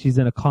looks like she's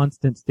in a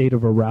constant state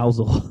of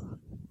arousal.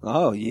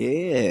 Oh,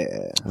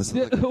 yeah.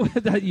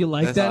 You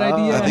like that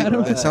idea,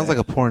 Adam? It sounds like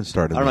a porn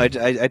star to me. I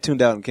don't know. I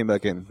tuned out and came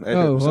back in.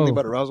 Something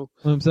about arousal?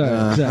 I'm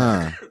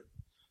sorry.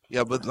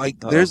 Yeah, but like,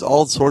 there's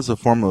all sorts of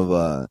form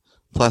of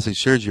plastic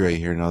surgery right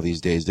here now these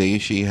days. They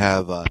usually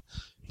have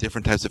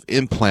different types of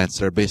implants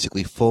that are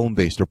basically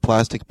foam-based or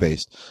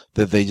plastic-based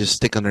that they just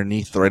stick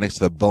underneath right next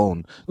to the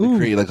bone to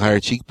create like higher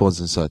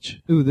cheekbones and such.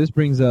 Ooh, this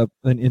brings up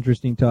an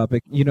interesting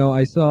topic. You know,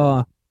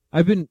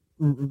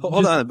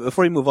 Hold on,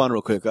 before you move on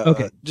real quick.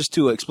 Okay. Just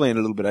to explain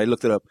a little bit, I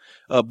looked it up.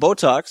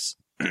 Botox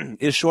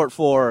is short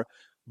for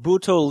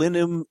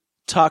botulinum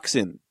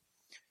toxin.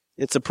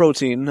 It's a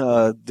protein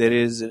that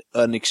is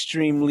an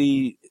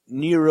extremely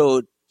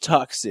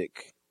neurotoxic.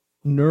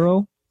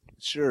 Neuro?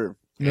 Sure.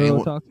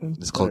 Neurotoxin?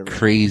 It's called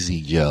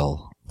crazy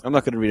gel. I'm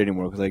not going to read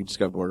anymore because I just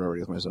got bored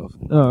already with myself.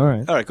 Oh, all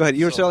right. All right, go ahead.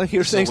 You were saying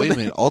Wait something? a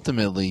minute.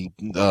 Ultimately,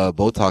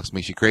 Botox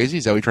makes you crazy?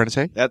 Is that what you're trying to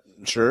say?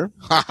 Sure.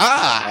 Ha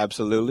ha!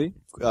 Absolutely.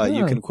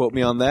 You can quote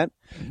me on that,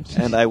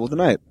 and I will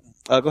deny it.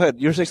 Go ahead.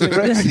 You were saying something,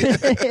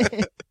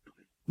 Rex?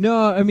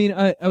 No, I mean,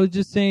 I was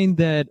just saying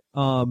that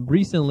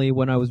recently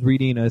when I was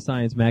reading a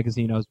science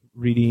magazine, I was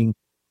reading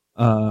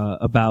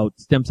about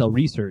stem cell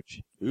research.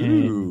 Ooh.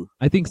 And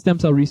I think stem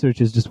cell research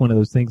is just one of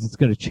those things that's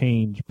going to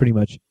change pretty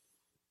much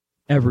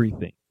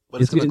everything.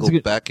 But it's going to go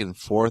back and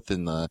forth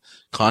in the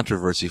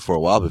controversy for a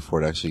while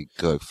before it actually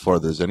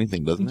furthers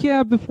anything, doesn't it?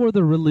 Yeah, before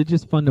the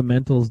religious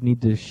fundamentals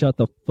need to shut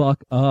the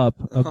fuck up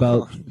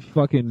about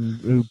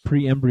fucking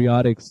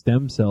pre-embryonic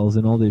stem cells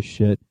and all this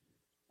shit.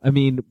 I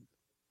mean,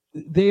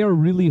 they are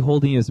really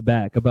holding us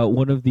back about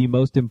one of the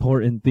most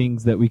important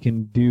things that we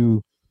can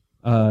do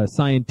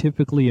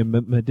scientifically and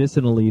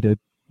medicinally to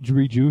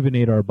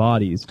rejuvenate our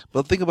bodies.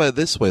 But think about it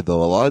this way,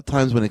 though. A lot of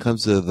times when it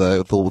comes to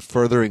the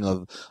furthering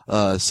of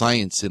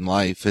science in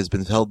life has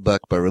been held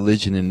back by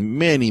religion in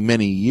many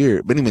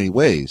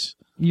ways.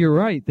 You're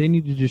right. They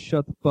need to just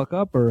shut the fuck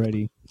up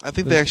already. I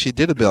think they actually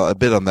did a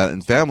bit on that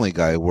in Family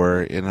Guy,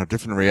 where in a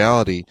different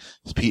reality,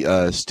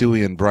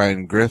 Stewie and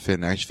Brian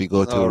Griffin actually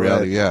go to a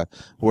reality,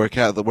 where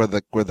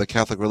the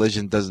Catholic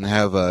religion doesn't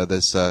have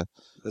this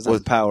doesn't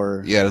have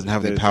power. Yeah, it doesn't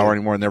have any power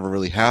anymore. It never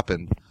really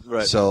happened.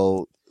 Right.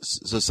 So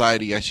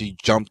society actually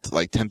jumped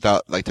like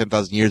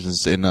 10,000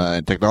 years in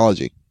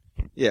technology.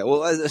 Yeah,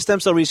 well, stem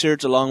cell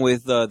research, along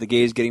with the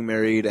gays getting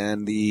married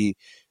and the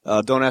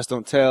don't ask,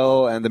 don't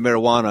tell, and the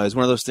marijuana is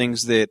one of those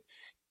things that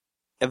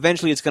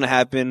eventually it's going to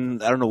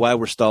happen. I don't know why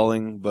we're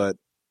stalling, but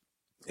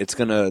it's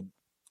going to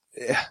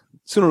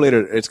sooner or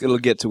later it'll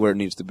get to where it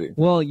needs to be.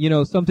 Well, you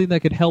know, something that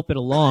could help it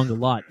along a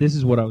lot. This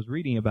is what I was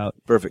reading about.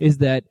 Perfect. Is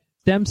that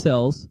stem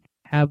cells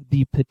have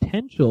the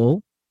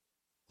potential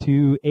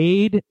to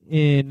aid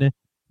in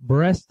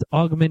breast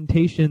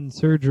augmentation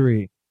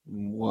surgery.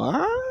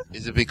 What?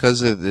 Is it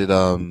because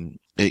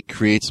it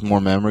creates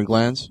more mammary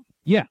glands?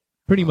 Yeah,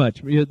 pretty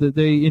much.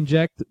 They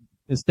inject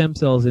stem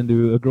cells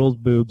into a girl's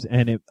boobs,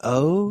 and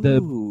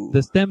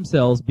the stem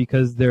cells,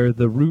 because they're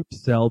the root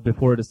cell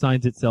before it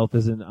assigns itself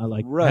as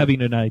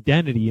having an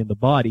identity in the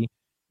body,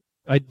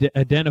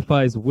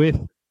 identifies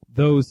with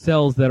those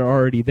cells that are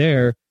already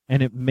there,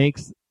 and it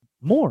makes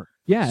more.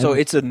 Yeah. So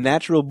it's a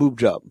natural boob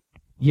job.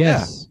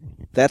 Yes. Yeah.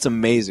 That's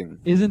amazing.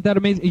 Isn't that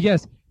amazing?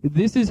 Yes.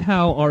 This is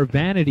how our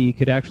vanity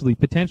could actually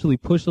potentially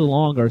push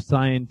along our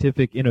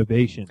scientific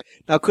innovation.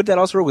 Now, could that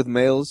also work with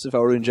males if I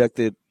were to inject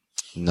it?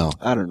 No.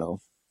 I don't know.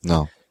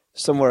 No.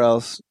 Somewhere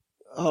else.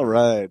 All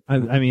right.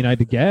 I mean,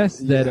 I'd guess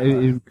that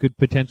it could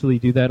potentially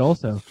do that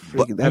also.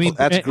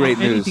 That's great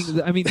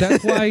news. I mean,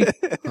 that's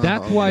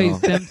why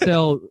stem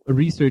cell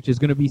research is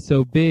going to be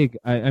so big.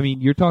 I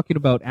mean, you're talking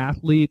about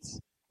athletes,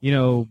 you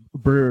know,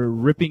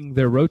 ripping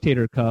their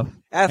rotator cuff.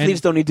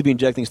 Athletes don't need to be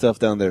injecting stuff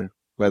down there,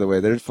 by the way.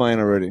 They're fine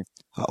already.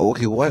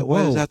 Okay, why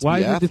does that have to why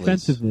be the athletes?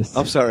 defensiveness?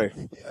 I'm sorry.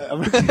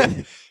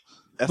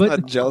 That's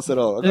not jealous at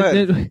all. Go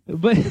ahead.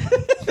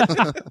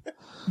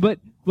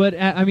 But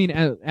I mean,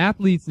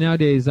 athletes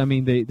nowadays, I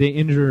mean, they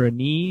injure a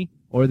knee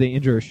or they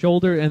injure a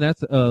shoulder, and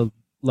that's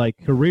like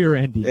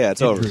career-ending. Yeah,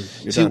 it's over.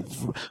 You're done.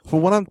 For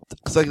what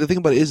cause like the thing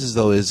about it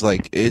is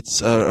like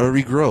it's a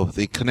regrowth.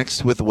 It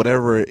connects with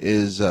whatever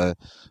is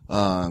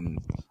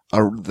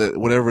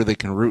whatever they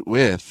can root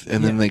with,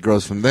 and then they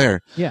grows from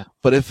there. Yeah.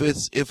 But if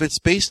it's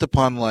based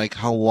upon like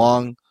how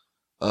long,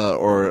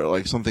 or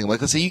like something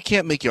like, let's say you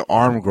can't make your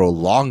arm grow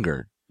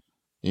longer,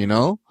 you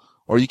know,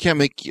 or you can't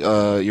make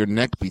your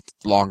neck be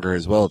longer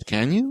as well,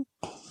 can you?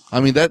 I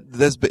mean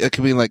it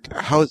could be like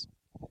how is.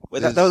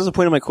 Wait, that was the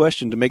point of my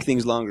question, to make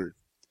things longer.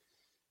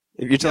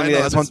 If you're telling me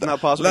that's not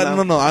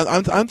possible No.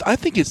 I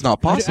think it's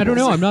not possible. I don't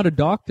know. I'm not a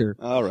doctor.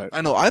 All right.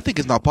 I know. I think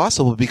it's not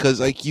possible because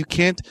like you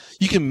can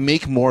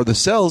make more of the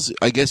cells.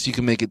 I guess you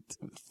can make it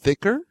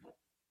thicker,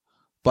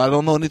 but I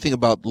don't know anything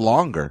about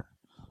longer.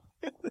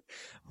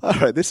 All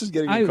right, this is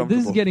getting uncomfortable.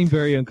 This is getting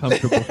very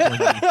uncomfortable for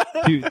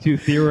me to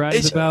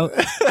theorize about.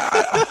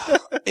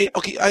 It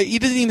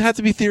doesn't even have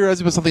to be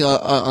theorizing about something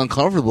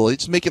uncomfortable. You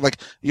just make it like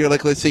you're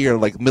like, let's say you're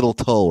like middle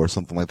toe or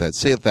something like that.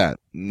 Say it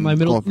that. My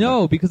middle?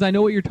 No, because I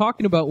know what you're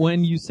talking about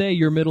when you say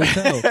your middle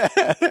toe.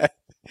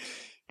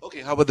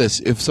 Okay, how about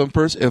this? If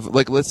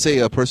let's say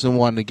a person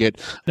wanted to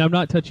get. Now, I'm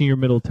not touching your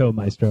middle toe,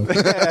 Maestro.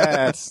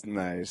 That's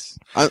nice.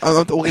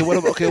 Okay,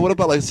 what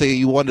about like say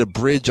you wanted a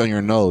bridge on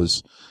your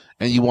nose,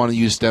 and you want to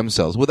use stem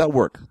cells? Would that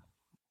work?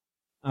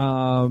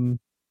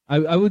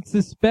 I would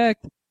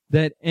suspect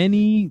that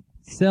any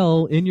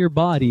cell in your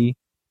body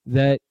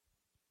that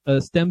a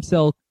stem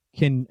cell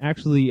can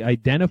actually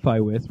identify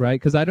with, right?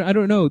 Because I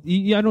don't know.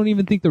 I don't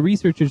even think the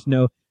researchers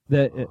know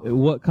that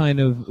what kind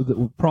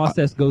of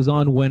process goes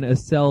on when a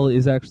cell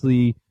is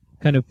actually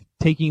kind of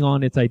taking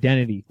on its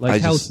identity,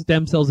 like how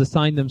stem cells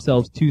assign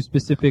themselves to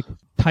specific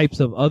types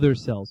of other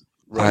cells.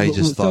 I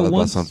just thought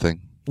about something.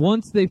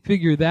 Once they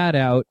figure that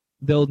out,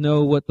 they'll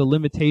know what the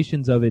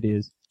limitations of it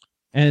is.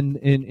 And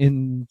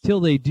until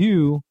they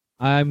do,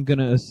 I'm going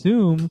to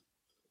assume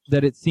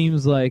that it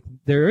seems like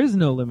there is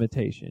no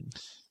limitation.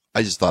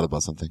 I just thought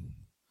about something.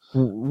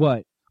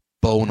 What?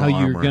 Bone How armor.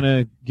 You're going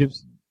to give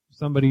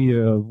somebody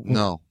a...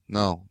 No.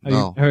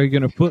 Are you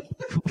going to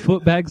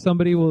foot bag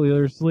somebody while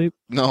they're asleep?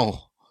 No.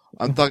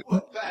 I'm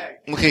talking...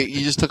 Okay,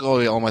 you just took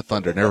away all my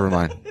thunder. Never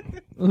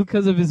mind.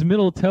 Because of his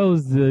middle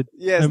toes.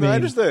 Yes, I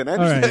understood. All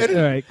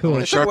right, cool.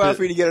 It took a while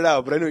for you to get it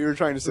out, but I knew what you were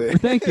trying to say.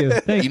 Thank you.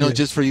 You know,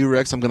 just for you,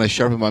 Rex, I'm going to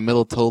sharpen my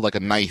middle toe like a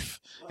knife,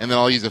 and then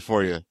I'll use it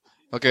for you.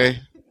 Okay?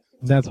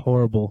 That's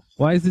horrible.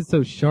 Why is it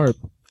so sharp?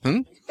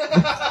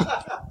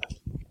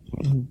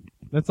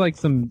 That's like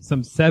some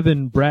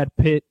Seven Brad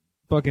Pitt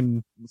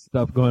fucking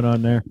stuff going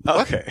on there.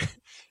 Okay.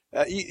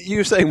 You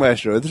were saying,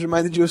 Maestro, this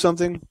reminded you of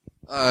something?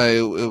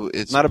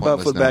 It's not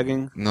about foot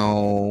bagging.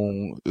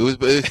 No, it was.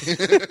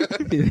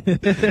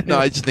 No,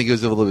 I just think it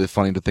was a little bit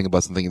funny to think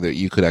about something that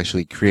you could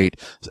actually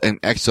create an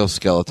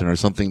exoskeleton or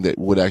something that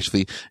would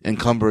actually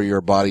encumber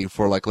your body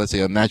for, like, let's say,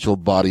 a natural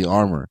body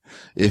armor,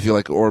 if you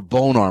like, or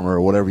bone armor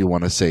or whatever you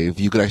want to say. If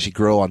you could actually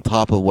grow on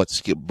top of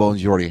what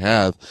bones you already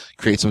have,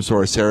 create some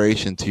sort of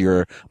serration to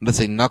your, let's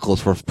say,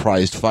 knuckles for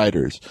prized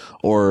fighters,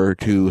 or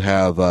to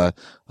have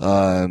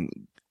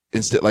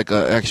instead like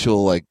an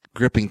actual like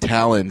gripping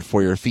talon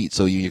for your feet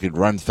so you could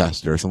run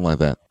faster or something like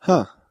that.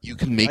 Huh. You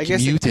can make mutants.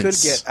 I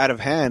guess it could get out of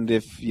hand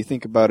if you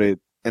think about it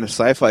in a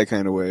sci-fi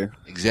kind of way.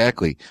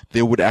 Exactly.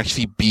 There would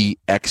actually be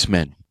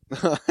X-Men.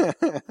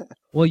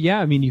 Well, yeah,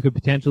 I mean, you could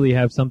potentially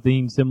have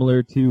something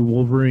similar to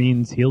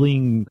Wolverine's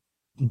healing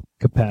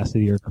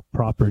capacity or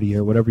property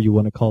or whatever you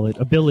want to call it.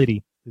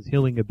 Ability. His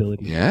healing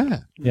ability. Yeah.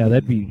 Yeah,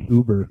 that'd be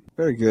uber.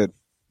 Very good.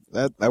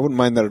 I wouldn't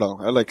mind that at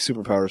all. I like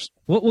superpowers.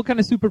 What kind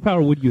of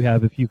superpower would you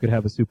have if you could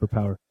have a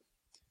superpower?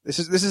 This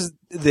is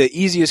the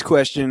easiest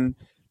question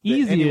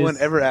that anyone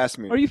ever asked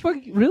me. Are you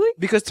fucking really?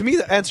 Because to me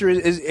the answer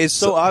is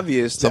so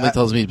obvious. Somebody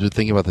tells me you've been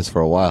thinking about this for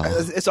a while.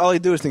 It's all I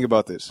do is think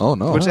about this. Oh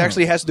no! Which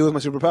actually has to do with my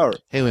superpower.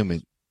 Hey, wait a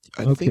minute.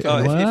 I think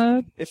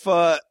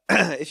what?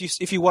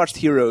 If you watched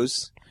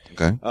Heroes,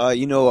 okay,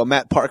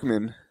 Matt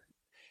Parkman,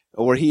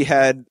 where he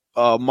had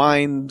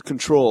mind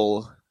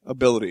control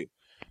ability,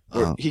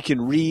 where he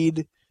can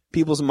read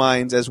people's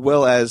minds as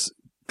well as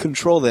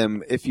control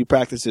them if you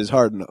practice it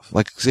hard enough.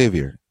 Like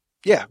Xavier.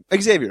 Yeah,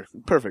 Xavier.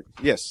 Perfect.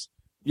 Yes.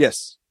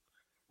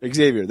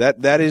 Xavier.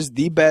 That is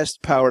the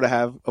best power to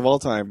have of all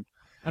time.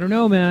 I don't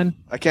know, man.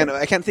 I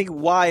can't think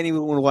why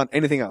anyone would want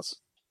anything else.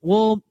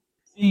 Well,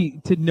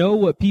 see, to know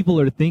what people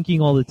are thinking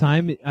all the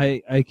time,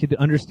 I could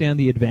understand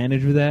the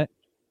advantage of that.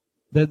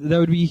 That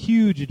would be a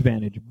huge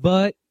advantage.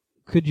 But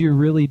could you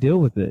really deal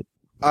with it?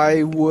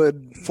 I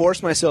would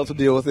force myself to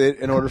deal with it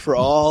in order for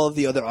all of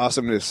the other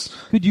awesomeness.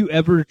 Could you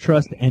ever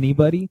trust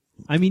anybody?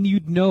 I mean,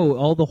 you'd know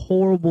all the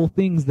horrible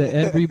things that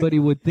everybody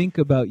would think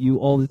about you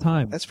all the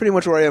time. That's pretty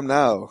much where I am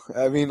now.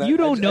 I mean, you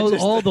don't know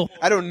all the...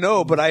 I don't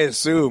know, but I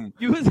assume.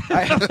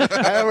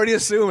 I already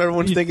assume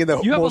everyone's thinking the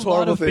most horrible things. You have a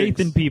lot of faith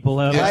in people.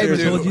 I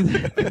do. Told you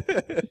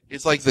that.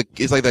 It's like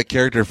that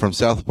character from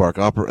South Park,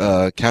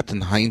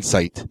 Captain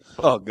Hindsight.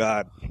 Oh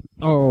God.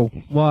 Oh,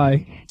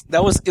 why?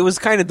 It was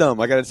kind of dumb.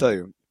 I got to tell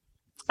you.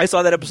 I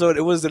saw that episode.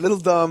 It was a little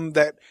dumb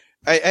that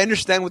I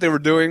understand what they were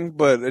doing,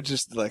 but it's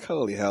just like,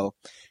 holy hell.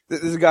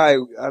 There's a guy,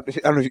 I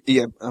don't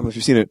know if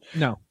you've seen it.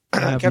 No.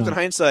 Captain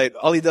Hindsight,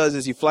 all he does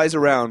is he flies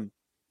around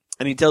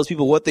and he tells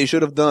people what they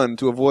should have done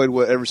to avoid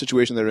whatever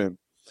situation they're in.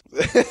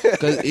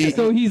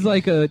 So he's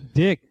like a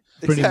dick,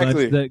 pretty much,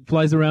 that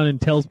flies around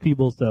and tells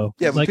people so.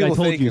 Yeah, like I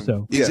told you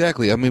so.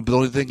 Exactly. I mean, but the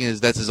only thing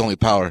is that's his only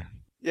power.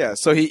 Yeah,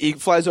 so he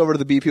flies over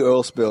to the BP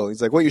oil spill.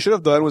 He's like, what you should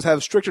have done was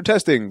have stricter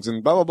testings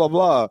and blah, blah, blah,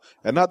 blah,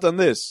 and not done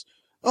this.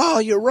 Oh,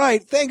 you're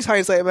right. Thanks,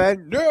 Hindsight,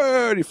 man.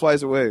 Yeah, and he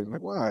flies away. I'm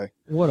like, why?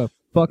 What a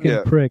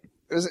fucking prick.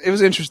 It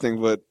was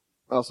interesting, but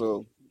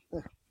also...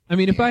 I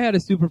mean, if I had a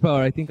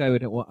superpower, I think I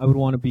would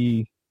want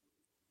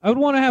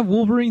to have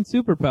Wolverine's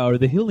superpower,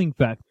 the healing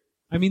factor.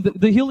 I mean,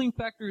 the healing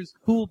factor is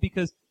cool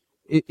because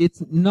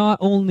it's not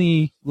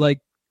only like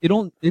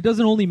it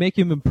doesn't only make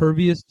him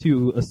impervious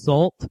to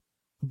assault,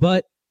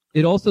 but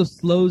it also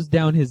slows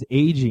down his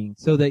aging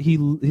so that he's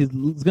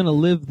going to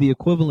live the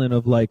equivalent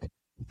of like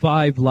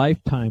 5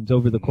 lifetimes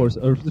over the course,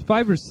 or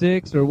 5 or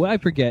 6, or I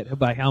forget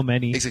by how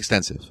many. It's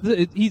extensive.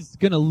 He's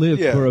going to live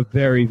for a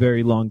very,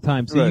 very long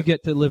time. So you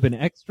get to live an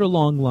extra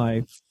long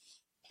life.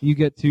 You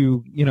get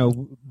to,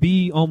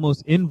 be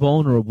almost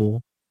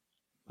invulnerable.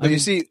 But you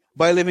see,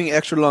 by living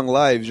extra long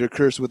lives, you're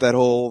cursed with that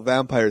whole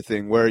vampire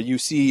thing where you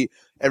see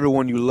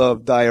everyone you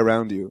love die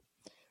around you.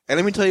 And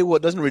let me tell you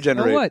what doesn't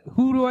regenerate. What?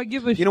 Who do I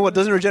give a shit? You know what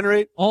doesn't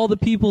regenerate? All the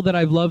people that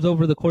I've loved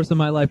over the course of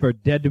my life are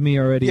dead to me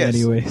already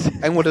anyways.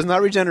 And what does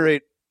not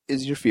regenerate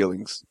is your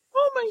feelings.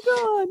 Oh my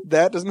god.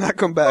 That does not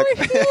come back.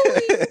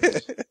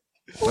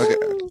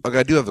 Okay,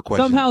 I do have a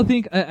question. Somehow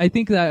I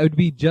think that I would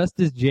be just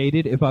as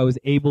jaded if I was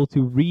able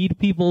to read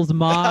people's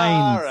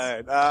minds.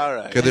 All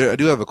right. Okay, I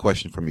do have a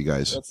question from you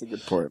guys. That's a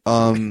good point.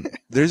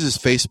 There's this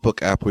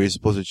Facebook app where you're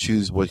supposed to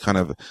choose what kind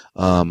of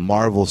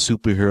Marvel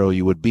superhero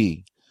you would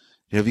be.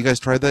 Have you guys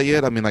tried that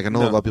yet? I mean, like, I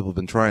know a lot of people have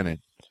been trying it.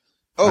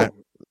 Oh.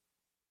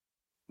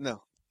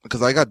 No.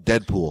 Because I got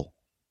Deadpool.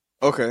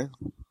 Okay.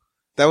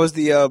 That was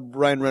the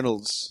Ryan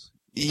Reynolds.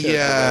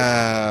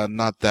 Yeah,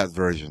 not that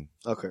version.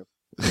 Okay.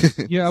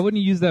 Yeah, I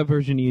wouldn't use that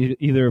version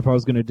either if I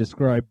was going to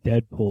describe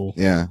Deadpool.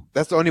 Yeah.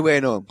 That's the only way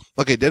I know him.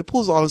 Okay,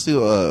 Deadpool's honestly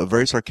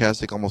very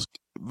sarcastic, almost.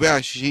 Yeah,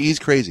 he's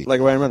crazy.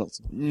 Like Ryan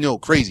Reynolds. No,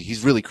 crazy.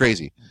 He's really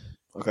crazy.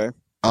 Okay.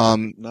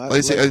 Not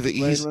like Ryan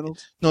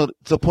Reynolds? No, to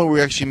the point where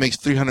he actually makes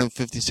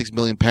 356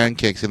 million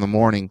pancakes in the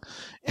morning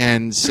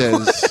and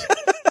says,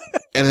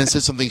 and then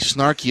says something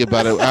snarky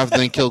about it after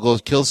then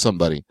kills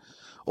somebody.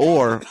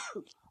 Or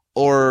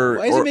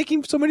why is he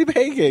making so many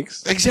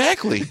pancakes?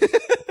 Exactly.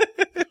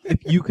 If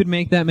you could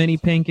make that many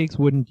pancakes,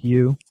 wouldn't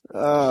you?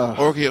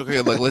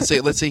 Okay. Like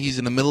let's say he's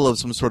in the middle of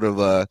some sort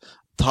of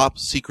top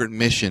secret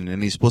mission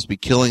and he's supposed to be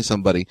killing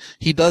somebody.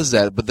 He does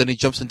that, but then he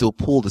jumps into a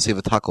pool to save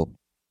a taco.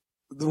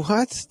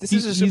 What?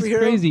 He's a superhero? He's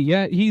crazy.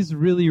 Yeah, he's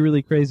really,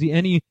 really crazy,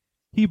 and he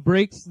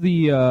breaks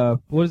the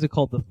what is it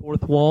called, the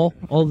fourth wall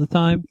all the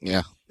time.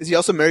 Yeah. Is he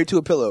also married to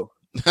a pillow?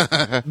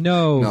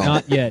 No,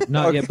 not yet,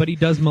 yet. But he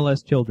does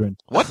molest children.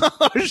 What?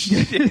 Oh,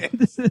 shit.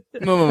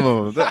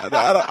 No.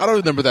 I don't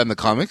remember that in the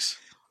comics.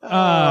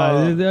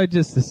 I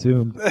just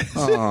assumed.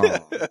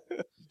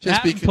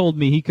 Adam told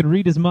me he could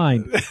read his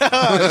mind.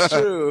 That's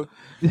true.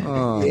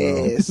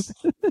 Yes.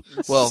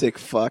 Well, sick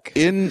fuck.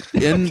 In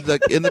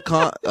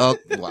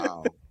the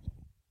wow.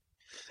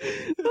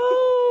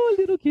 Oh,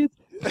 little kids.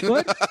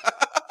 What?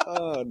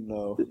 Oh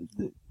no.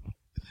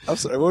 I'm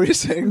sorry. What were you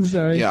saying? I'm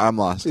sorry. Yeah, I'm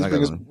lost.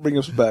 Please bring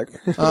us back.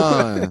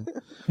 Yeah.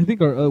 I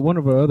think one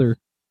of our other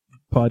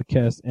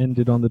podcasts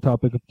ended on the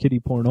topic of kiddie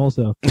porn.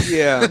 Also.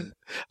 Yeah. I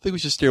think we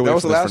should steer away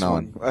from this from now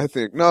on. I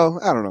think. No,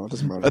 I don't know. It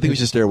doesn't matter. I think we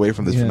should steer away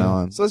from this from now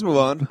on. So let's move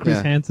on.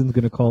 Chris Hansen's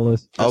gonna call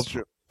us. That's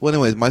true. Well,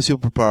 anyways, my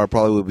superpower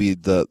probably would be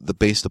the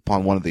based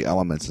upon one of the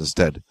elements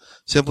instead.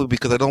 Simply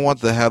because I don't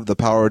want to have the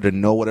power to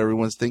know what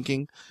everyone's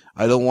thinking.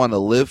 I don't want to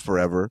live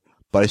forever,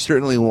 but I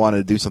certainly want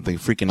to do something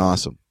freaking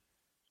awesome.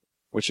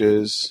 Which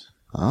is?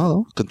 I don't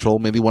know. Control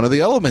maybe one of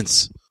the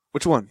elements.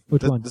 Which one?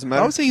 Which one? Doesn't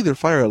matter. I would say either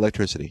fire or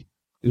electricity.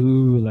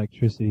 Ooh,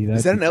 electricity.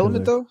 Is that an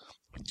element though?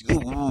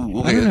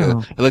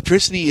 Okay.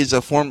 Electricity is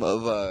a form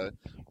of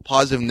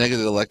positive and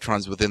negative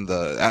electrons within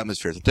the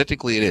atmosphere. So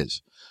technically it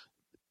is.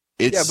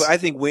 Yeah, but I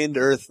think wind,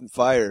 earth, and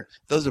fire.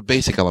 Those are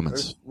basic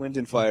elements. Earth, wind,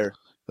 and fire.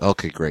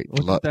 Okay, great.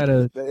 Wasn't that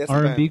a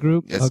R&B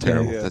group? That's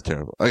terrible. Yeah. That's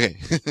terrible. Okay.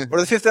 Or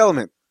the fifth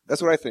element.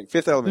 That's what I think.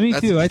 Fifth element. Me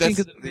too. I think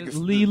it's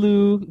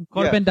Lilu,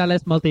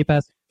 Corbendales,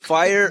 Multipass.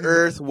 Fire,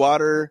 earth,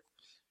 water,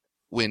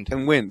 wind.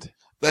 And wind.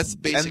 That's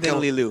basic. And then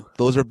Lilu.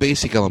 Those are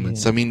basic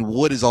elements. Yeah. I mean,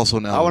 wood is also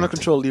an element. I want to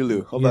control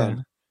Lilu. Hold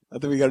on. I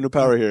think we got a new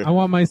power here. I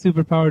want my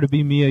superpower to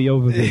be Mia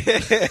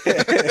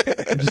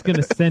Jovovich. I'm just going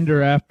to send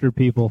her after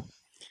people.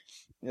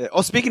 Yeah.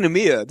 Oh, speaking of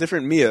Mia,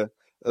 different Mia,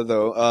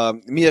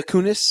 though. Mia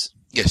Kunis.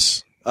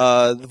 Yes.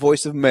 The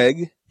voice of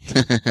Meg.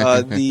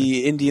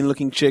 The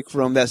Indian-looking chick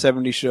from that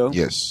 70s show.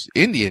 Yes.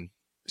 Indian?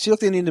 She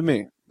looked Indian to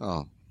me.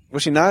 Oh.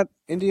 Was she not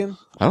Indian?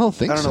 I don't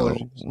think so. I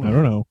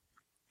don't know.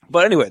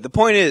 But anyway, the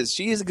point is,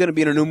 she's going to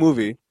be in a new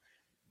movie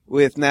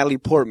with Natalie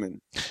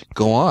Portman.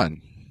 Go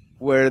on.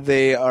 Where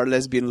they are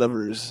lesbian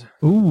lovers.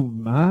 Ooh,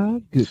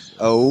 my goodness.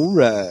 All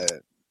right.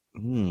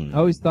 I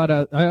always thought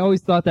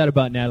that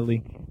about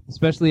Natalie,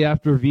 especially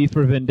after V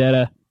for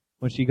Vendetta,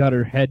 when she got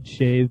her head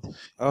shaved.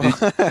 Oh.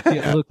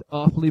 She looked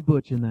awfully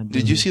butch in that movie.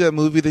 Did you see that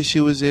movie that she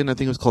was in? I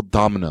think it was called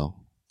Domino.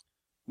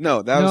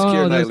 No, that was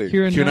Keira Knightley.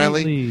 Keira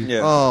Knightley?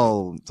 Yeah.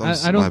 Oh,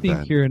 I don't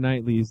think Keira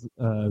Knightley's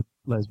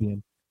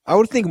lesbian. I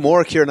would think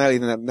more Keira Knightley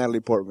than Natalie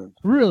Portman.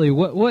 Really?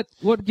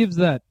 What gives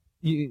that?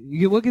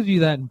 What gives you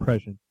that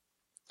impression?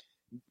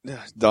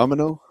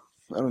 Domino?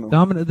 I don't know.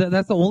 Domino.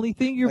 That's the only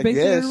thing you're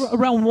basing it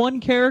around one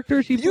character.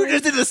 You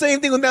just did the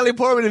same thing with Natalie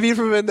Portman and V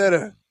for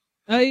Vendetta.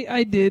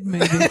 I did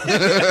maybe.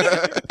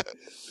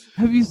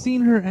 Have you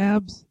seen her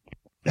abs?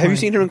 Have you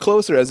seen her in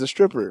Closer as a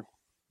stripper?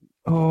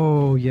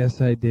 Oh, yes,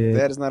 I did.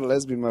 That is not a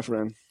lesbian, my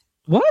friend.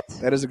 What?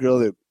 That is a girl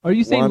that Are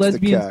you saying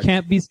lesbians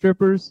can't be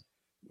strippers?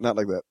 Not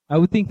like that. I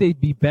would think they'd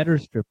be better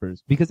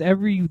strippers because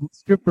every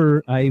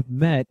stripper I've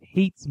met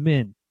hates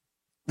men.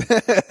 Could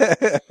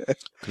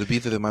it be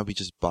that they might be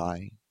just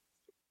bi?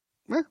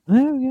 Oh,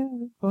 yeah.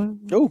 Fine.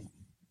 Oh.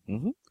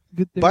 Mm-hmm.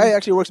 Good thing. Bi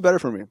actually works better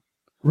for me.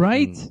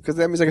 Right? Because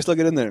that means I can still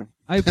get in there.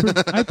 I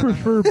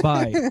prefer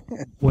bi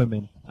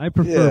women. I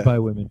prefer bi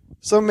women.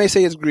 Some may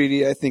say it's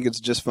greedy. I think it's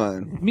just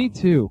fine. Me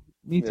too.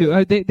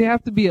 They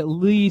have to be at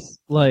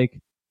least like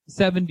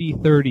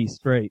 70-30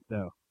 straight,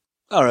 though.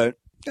 All right.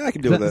 Yeah, I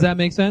can deal with that. Does that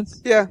make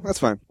sense? Yeah, that's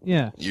fine.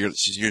 Yeah. You're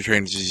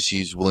saying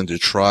she's willing to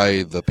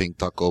try the pink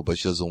taco, but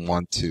she doesn't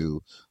want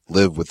to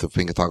live with the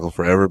pink taco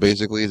forever,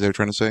 basically, is that what you're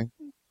trying to say?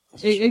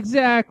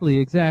 Exactly.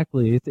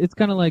 It's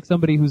kind of like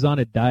somebody who's on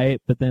a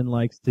diet, but then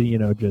likes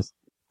to, just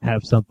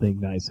have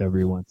something nice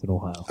every once in a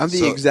while. I'm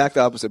the exact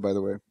opposite, by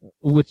the way.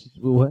 What?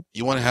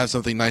 You want to have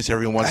something nice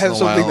every once in a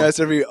while? I have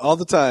something nice all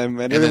the time,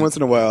 and every once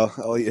in a while,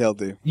 I'll eat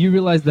healthy. You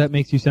realize that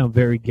makes you sound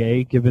very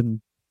gay,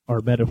 given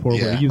our metaphor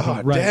we're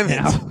using right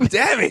now.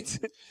 Damn it!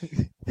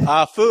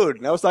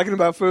 Food. I was talking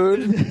about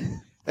food.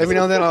 Every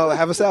now and then, I'll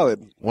have a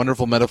salad.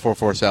 Wonderful metaphor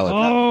for a salad.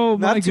 Oh,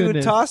 my goodness. Not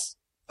too tossed.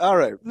 All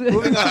right,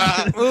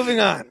 moving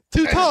on.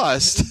 Too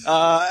tossed.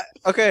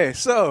 Okay,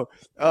 so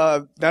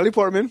Natalie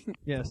Portman.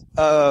 Yes.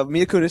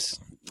 Mila Kunis.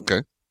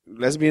 Okay.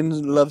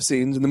 Lesbian love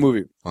scenes in the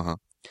movie. Uh-huh.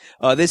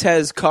 This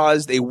has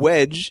caused a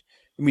wedge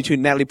in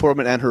between Natalie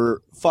Portman and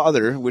her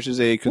father, which is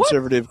a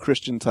conservative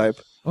Christian type.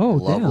 Oh,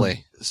 lovely.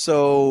 Damn.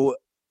 So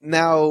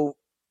now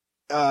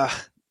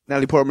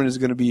Natalie Portman is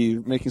going to be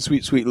making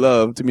sweet, sweet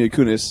love to Mila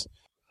Kunis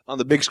on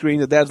the big screen.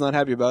 The dad's not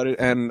happy about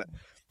it, and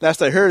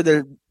last I heard,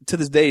 they're to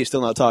this day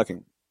still not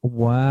talking.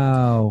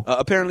 Wow.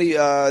 Apparently,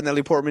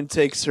 Natalie Portman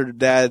takes her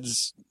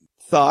dad's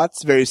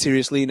thoughts very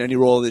seriously in any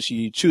role that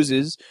she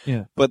chooses.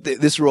 Yeah. But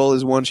this role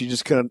is one she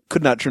just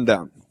could not turn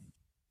down.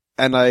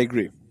 And I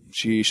agree.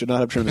 She should not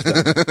have turned this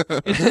down.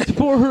 It's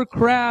for her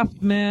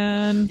craft,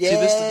 man. Yes, see,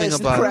 this is the thing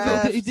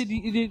about it. Did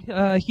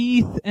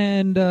Heath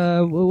and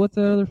what's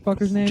the other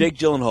fucker's name? Jake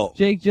Gyllenhaal.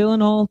 Jake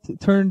Gyllenhaal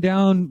turned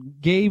down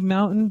Gay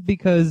Mountain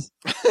because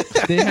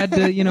they had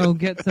to,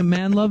 get some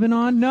man loving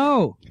on.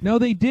 No,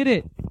 they did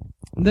it.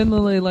 And then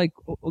they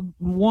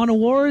won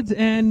awards,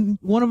 and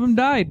one of them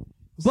died.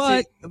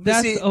 But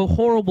that's a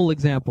horrible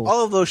example.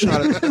 All of those should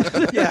not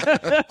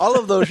have. All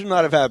of those should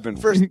not have happened.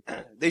 First,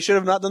 they should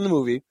have not done the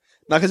movie.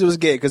 Not because it was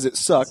gay, because it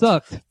sucked.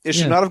 It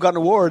should not have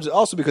gotten awards,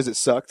 also because it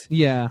sucked.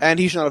 Yeah. And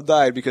he should not have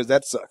died because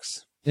that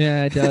sucks.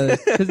 Yeah, it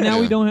does. Because now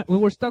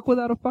we're stuck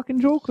without a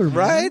fucking Joker, man.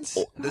 Right?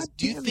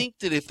 Do you think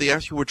that if they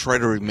actually were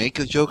trying to remake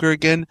the Joker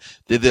again,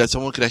 that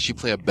someone could actually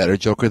play a better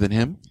Joker than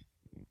him?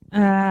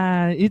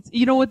 It's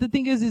what the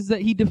thing is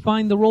that he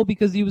defined the role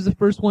because he was the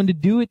first one to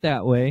do it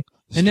that way.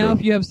 And now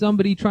if you have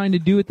somebody trying to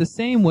do it the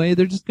same way,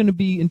 they're just going to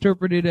be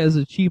interpreted as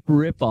a cheap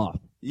ripoff.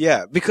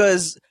 Yeah,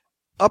 because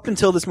up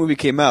until this movie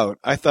came out,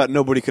 I thought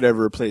nobody could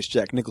ever replace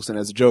Jack Nicholson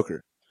as a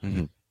Joker.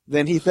 Mm-hmm.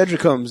 Then Heath Ledger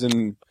comes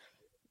and...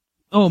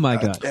 Oh my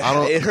God!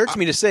 It hurts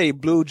me to say he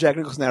blew Jack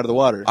Nicholson out of the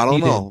water. I don't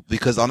know,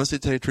 because honestly,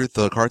 to tell you the truth,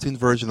 the cartoon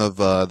version of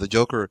the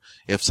Joker,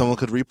 if someone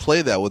could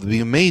replay that, would be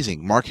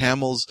amazing. Mark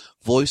Hamill's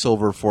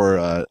voiceover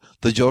for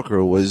the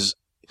Joker was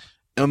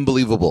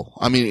unbelievable.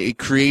 I mean, it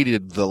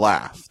created the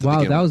laugh.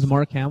 Wow, that was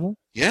Mark Hamill?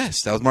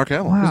 Yes, that was Mark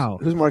Hamill. Wow.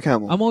 Who's Mark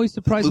Hamill? I'm always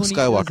surprised Luke when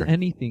Skywalker. he does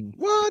anything.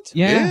 What?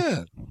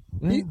 Yeah.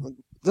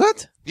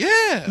 What?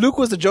 Yeah. Luke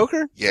was the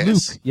Joker? Yes.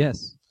 Luke,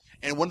 yes.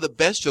 And one of the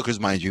best Jokers,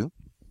 mind you.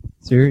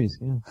 Serious,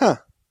 yeah. Huh.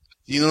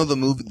 You know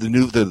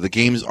the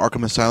games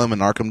Arkham Asylum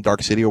and Arkham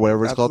Dark City or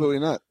whatever it's called?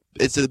 Absolutely not.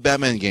 It's a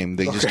Batman game.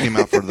 They just came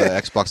out for the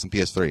Xbox and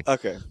PS3.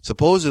 Okay.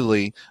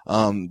 Supposedly,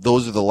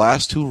 those are the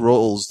last two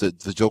roles that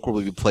the Joker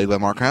will be played by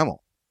Mark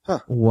Hamill. Huh.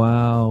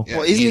 Wow. Yeah,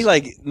 well, isn't he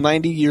like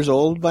 90 years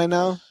old by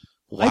now?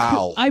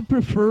 Wow. I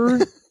prefer...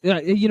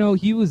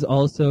 he was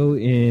also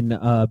in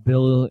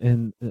Bill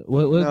and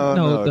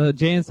the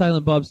Jay and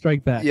Silent Bob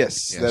Strike Back.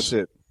 Yes, that's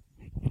it.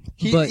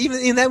 Even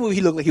in that movie,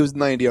 he looked like he was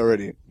 90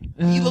 already.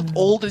 He looked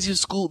old as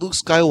his Luke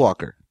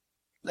Skywalker.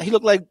 He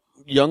looked like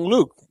young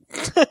Luke.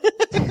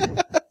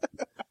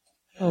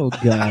 Oh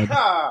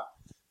God.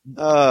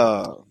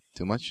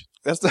 Too much?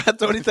 That's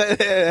the only thing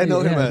I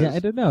know him as. Yeah, I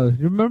don't know.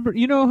 Remember,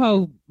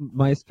 how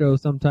Maestro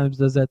sometimes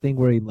does that thing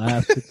where he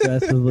laughs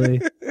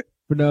excessively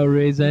for no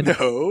reason?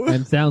 No.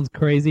 And sounds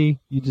crazy?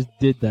 You just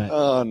did that.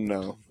 Oh,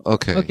 no.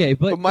 Okay. Okay,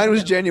 but mine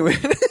was genuine.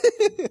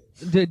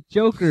 The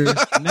Joker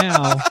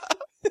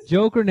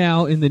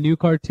now in the new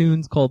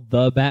cartoons called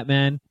The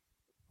Batman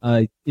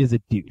is a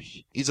douche.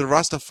 He's a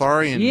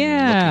Rastafarian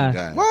looking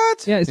guy.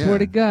 What? Yeah, I swear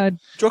to God.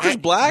 Joker's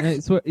black?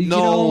 But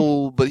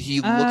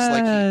he looks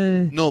like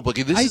he... No, but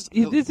this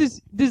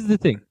is the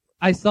thing.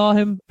 I saw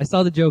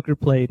the Joker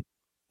played,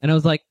 and I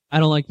was like, I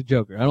don't like the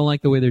Joker. I don't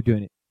like the way they're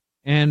doing it.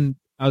 And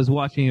I was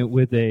watching it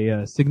with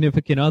a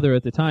significant other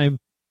at the time,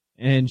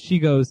 and she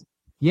goes,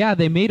 yeah,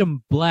 they made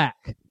him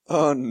black.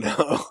 Oh,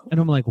 no. And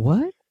I'm like,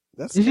 what?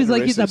 That's it's just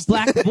like racist. he's a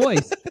black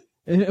voice.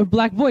 a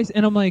black voice,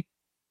 and I'm like,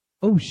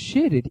 oh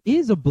shit, it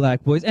is a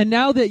black voice. And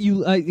now that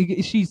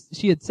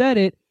she had said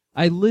it,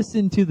 I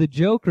listened to the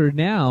Joker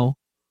now,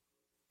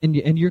 and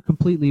you're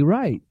completely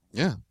right.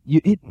 Yeah.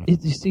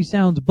 He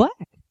sounds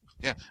black.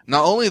 Yeah.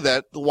 Not only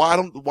that,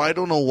 I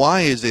don't know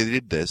why is they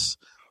did this.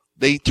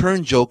 They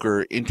turned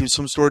Joker into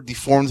some sort of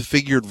deformed,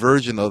 figured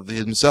version of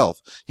himself.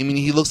 I mean,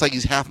 he looks like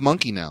he's half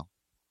monkey now.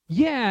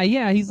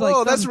 Yeah, he's like.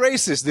 Oh, that's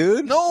racist,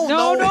 dude. No,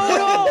 not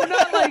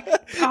like.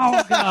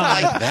 Oh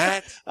god, like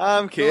that.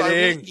 I'm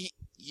kidding. No,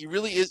 he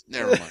really is.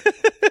 Never mind.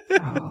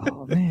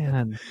 Oh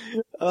man.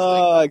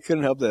 Oh, I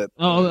couldn't help that.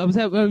 Oh,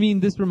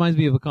 this reminds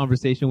me of a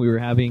conversation we were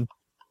having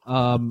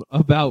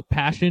about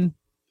passion.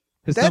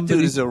 That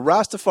dude is a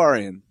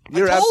Rastafarian.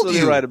 You're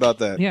absolutely right about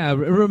that. Yeah,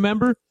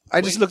 remember? I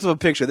just looked up a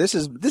picture. This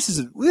is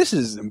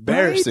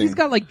embarrassing. Right? He's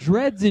got like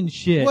dreads and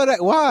shit.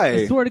 Why?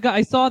 I swear to God,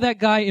 I saw that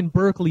guy in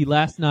Berkeley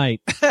last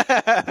night.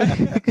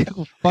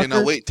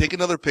 Wait, take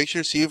another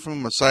picture. See it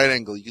from a side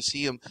angle. You can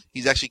see him.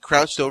 He's actually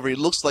crouched over. He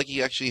looks like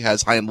he actually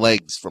has hind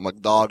legs from like a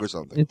dog or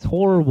something. It's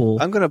horrible.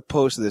 I'm gonna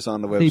post this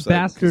on the website. They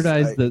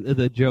bastardized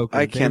the Joker.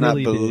 I cannot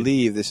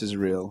believe this is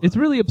real. It's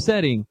really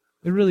upsetting.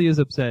 It really is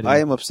upsetting. I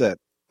am upset.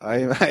 I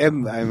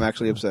am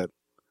actually upset.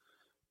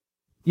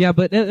 Yeah,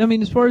 but I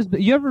mean, as far as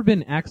you ever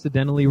been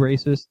accidentally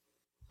racist?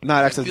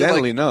 Not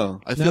accidentally,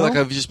 no. I feel like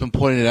I've just been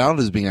pointed out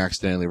as being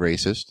accidentally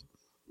racist.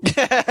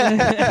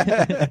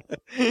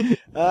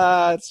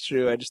 It's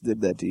true. I just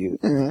did that to you.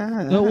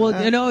 No, well,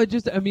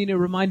 it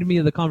reminded me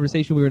of the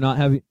conversation we were not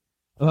having.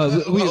 We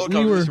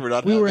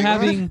were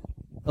having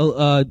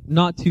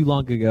not too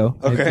long ago.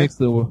 Okay. I fixed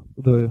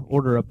the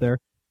order up there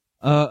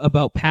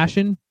about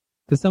passion,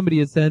 because somebody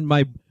had said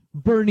my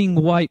burning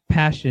white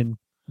passion,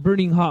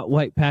 burning hot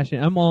white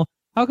passion. I'm all,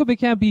 how come it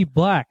can't be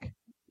black?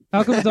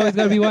 How come it's always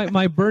got to be white?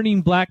 My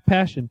burning black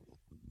passion.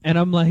 And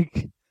I'm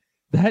like,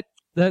 that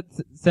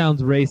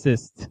sounds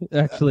racist,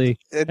 actually.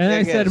 And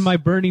I said my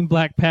burning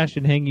black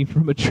passion hanging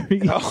from a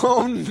tree.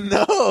 Oh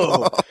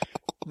no.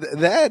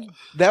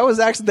 That was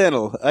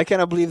accidental. I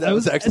cannot believe that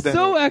was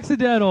accidental. So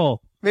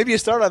accidental. Maybe you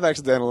start off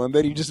accidental and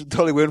then you just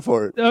totally went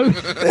for it.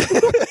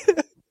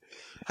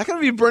 How can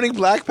it be burning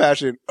black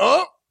passion?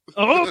 Oh!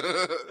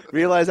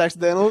 Realize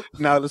accidental?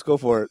 Now let's go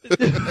for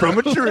it. From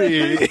a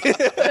tree.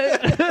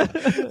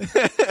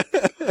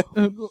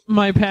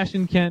 My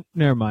passion can't.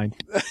 Never mind.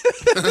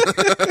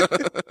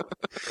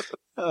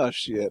 Oh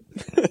shit.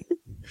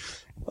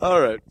 All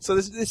right. So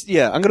this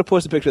I'm gonna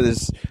post a picture of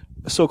this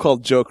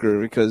so-called Joker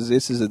because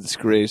this is a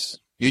disgrace.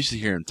 You used to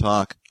hear him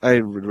talk.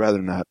 I would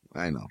rather not.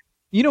 I know.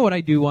 You know what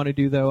I do want to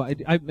do though?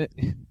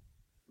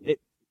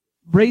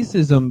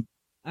 Racism.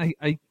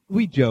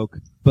 We joke,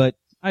 but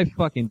I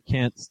fucking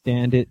can't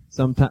stand it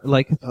sometimes.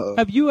 Like,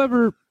 have you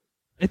ever...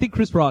 I think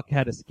Chris Rock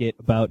had a skit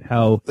about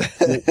how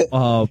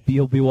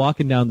he'll be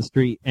walking down the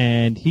street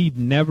and he'd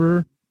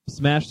never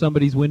smash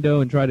somebody's window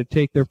and try to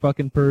take their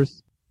fucking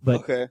purse.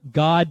 But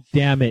God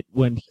damn it,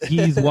 when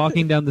he's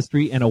walking down the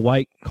street and a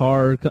white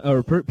car or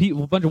a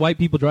bunch of white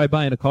people drive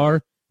by in a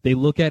car, they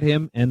look at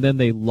him and then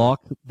they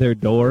lock their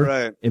door.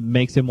 Right. It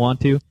makes him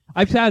want to.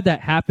 I've had that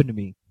happen to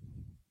me.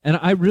 And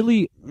I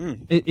really...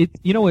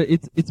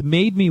 It's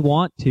made me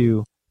want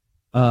to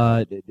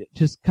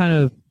just kind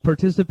of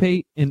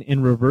participate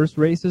in reverse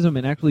racism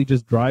and actually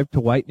just drive to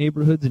white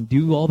neighborhoods and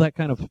do all that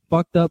kind of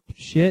fucked up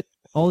shit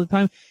all the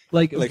time.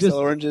 Like just, sell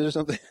oranges or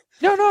something?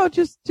 No,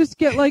 just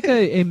get like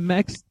a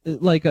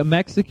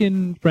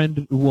Mexican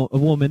friend, a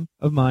woman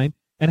of mine,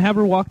 and have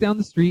her walk down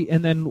the street,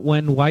 and then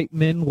when white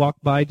men walk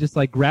by, just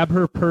like grab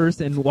her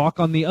purse and walk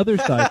on the other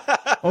side.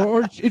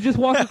 or just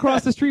walk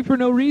across the street for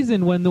no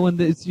reason when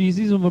she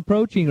sees them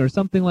approaching or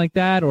something like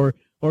that, or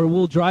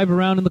we'll drive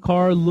around in the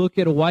car, look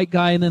at a white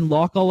guy, and then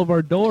lock all of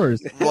our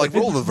doors. Like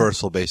role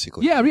reversal,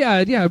 basically. Yeah,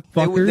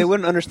 fuckers. They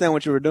wouldn't understand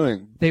what you were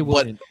doing. They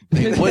wouldn't.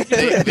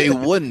 They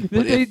wouldn't.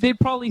 They'd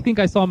probably think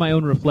I saw my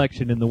own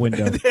reflection in the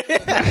window.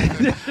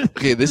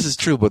 Okay, this is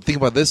true, but think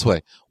about it this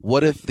way.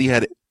 What if they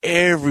had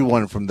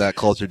everyone from that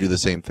culture do the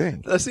same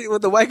thing? Let's see,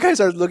 when the white guy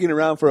starts looking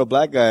around for a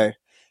black guy,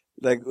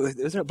 like,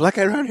 is there a black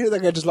guy around here?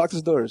 That guy just locked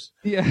his doors.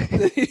 Yeah.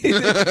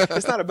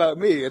 It's not about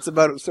me. It's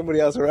about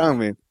somebody else around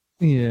me.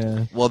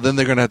 Yeah. Well, then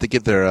they're going to have to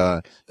get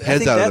their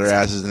heads out of their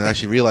asses and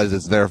actually realize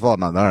it's their fault,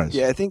 not ours.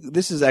 Yeah, I think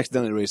this is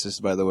accidentally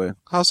racist, by the way.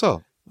 How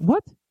so?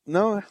 What?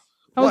 No.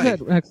 How is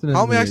that accidentally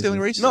How am I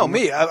accidentally racist? No,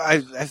 me. I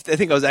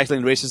think I was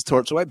accidentally racist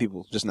towards white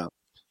people just now.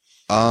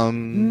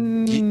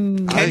 Can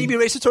you be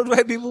racist towards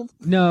white people?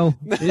 No.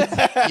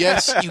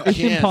 Yes, you It's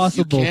can.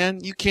 impossible.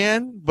 You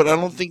can, but I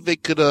don't think they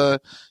could,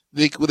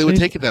 they would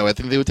take it that way. I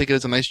think they would take it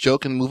as a nice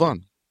joke and move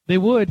on. They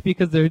would,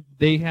 because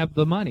they have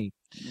the money.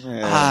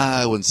 Yeah.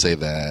 I wouldn't say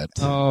that.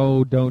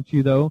 Oh, don't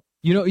you though?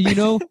 You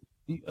know,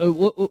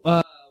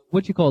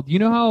 what you call? Do you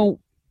know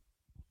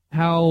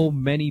how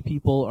many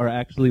people are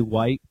actually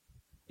white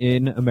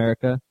in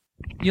America?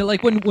 You know,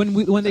 like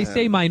when they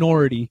say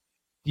minority,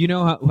 do you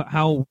know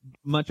how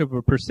much of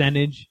a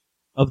percentage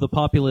of the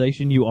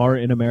population you are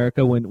in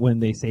America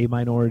when they say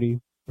minority,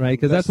 right?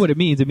 Because that's what it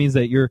means. It means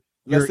that you're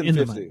less than in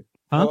 50. the minority.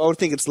 Huh? I would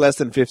think it's less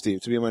than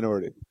 50 to be a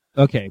minority.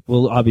 Okay,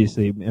 well,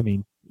 obviously, I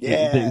mean,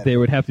 they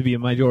would have to be a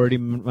minority.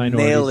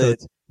 Nail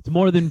it.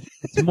 So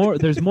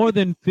there's more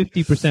than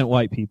 50%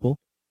 white people.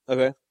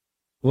 Okay.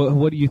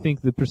 What do you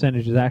think the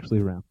percentage is actually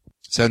around?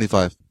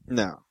 75.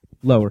 No.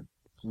 Lower.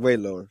 Way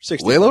lower.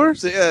 60. Way lower?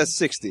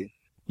 60.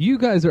 You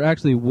guys are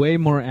actually way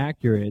more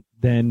accurate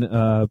than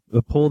a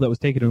poll that was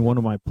taken in one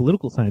of my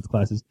political science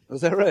classes.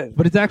 Was that right?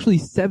 But it's actually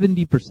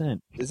 70%.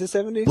 Is it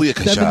 70?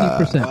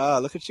 70%. Ah,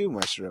 look at you,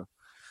 Maestro.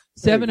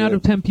 7 out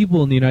of 10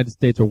 people in the United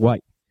States are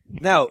white.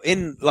 Now,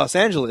 in Los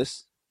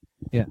Angeles,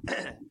 Yeah.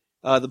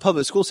 The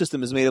public school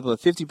system is made up of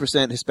 50%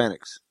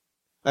 Hispanics.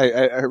 I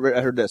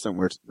heard that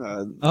somewhere.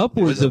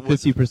 Upwards of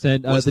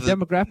 50%. The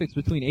demographics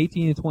between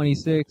 18 and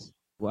 26,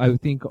 I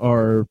think,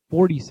 are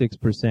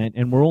 46%,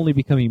 and we're only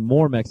becoming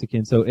more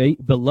Mexican. So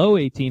below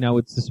 18, I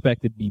would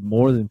suspect it'd be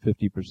more than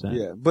 50%.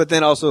 Yeah, but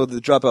then also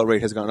the dropout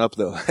rate has gone up,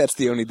 though. That's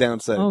the only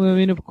downside. Oh, I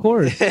mean, of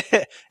course.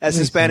 As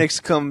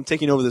Hispanics come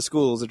taking over the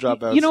schools, the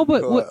dropouts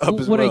but go up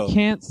as what well. I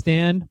can't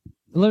stand.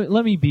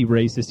 Let me be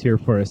racist here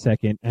for a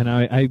second, and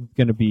I'm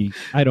gonna be.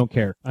 I don't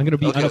care. I'm gonna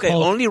be. Okay,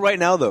 only right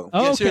now though.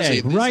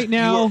 Okay, right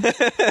now,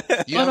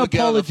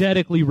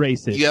 unapologetically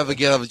racist. You have a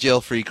get out of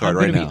jail free card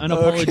right now.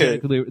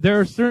 Unapologetically, there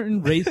are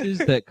certain races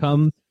that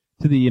come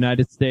to the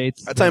United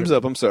States. Time's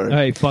up. I'm sorry.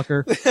 Hey,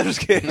 fucker. I'm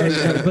just kidding.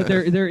 But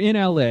they're in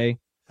LA.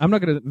 I'm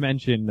not gonna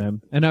mention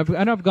them, and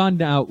I've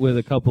gone out with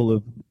a couple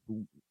of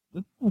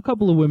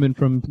women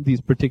from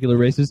these particular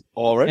races.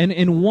 All right. And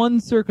in one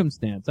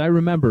circumstance, I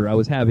remember I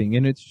was having,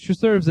 and it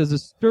serves as a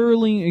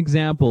sterling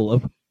example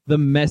of the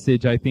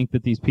message I think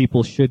that these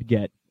people should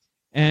get.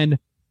 And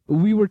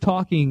we were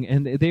talking,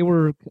 and they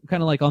were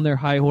kind of like on their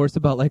high horse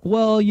about like,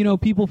 well,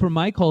 people from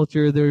my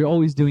culture, they're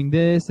always doing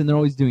this and they're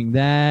always doing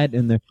that,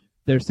 and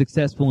they're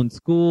successful in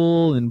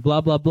school and blah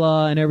blah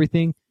blah and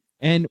everything.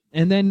 And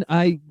then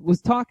I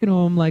was talking to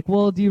him like,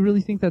 well, do you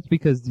really think that's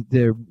because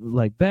they're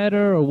like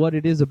better or what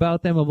it is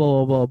about them, blah,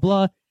 blah, blah,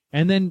 blah.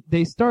 And then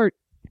they start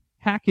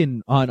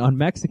hacking on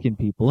Mexican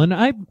people. And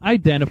I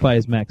identify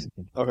as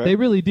Mexican. Okay. They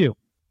really do.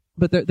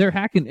 But they're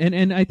hacking.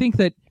 And I think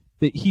that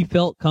he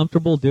felt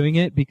comfortable doing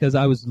it because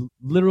I was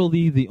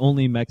literally the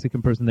only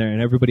Mexican person there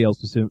and everybody else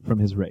was from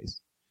his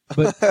race.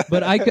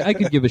 But I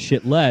could give a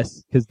shit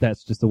less because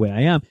that's just the way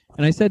I am.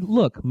 And I said,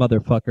 look,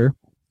 motherfucker.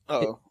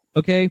 Uh-oh.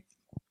 Okay.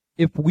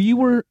 If we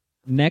were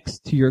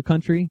next to your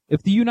country,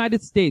 if the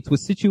United States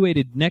was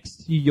situated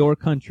next to your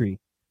country,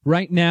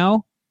 right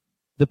now,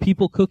 the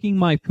people cooking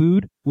my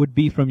food would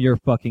be from your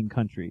fucking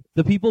country.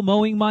 The people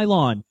mowing my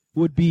lawn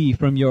would be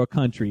from your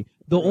country.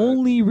 The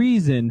only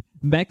reason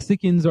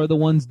Mexicans are the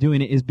ones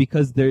doing it is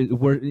because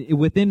we're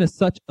within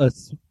such a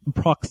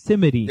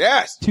proximity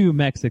to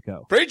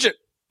Mexico. Preach it.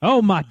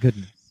 Oh my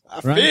goodness.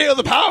 I feel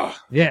the power.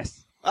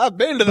 Yes. I've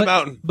been to the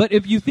mountain. But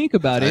if you think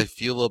about it, I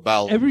feel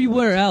about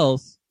everywhere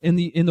else in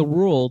the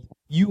world,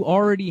 you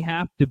already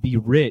have to be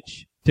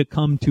rich to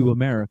come to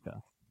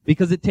America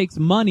because it takes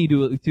money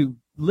to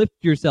lift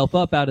yourself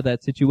up out of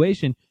that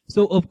situation.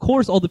 So of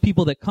course, all the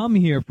people that come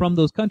here from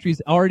those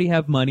countries already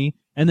have money,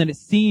 and then it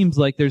seems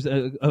like there's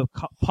a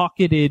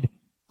pocketed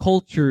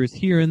cultures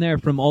here and there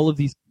from all of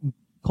these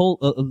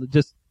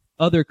just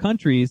other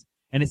countries,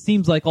 and it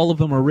seems like all of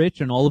them are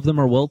rich and all of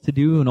them are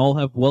well-to-do and all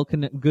have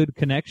good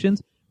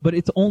connections. But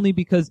it's only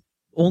because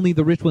only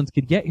the rich ones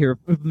could get here.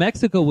 If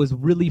Mexico was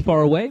really far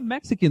away,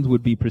 Mexicans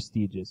would be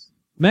prestigious.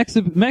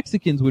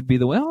 Mexicans would be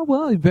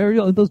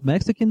those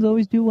Mexicans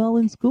always do well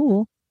in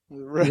school.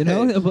 Right.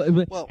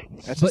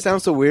 That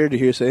sounds so weird to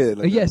hear say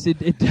it. Yes,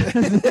 it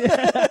does.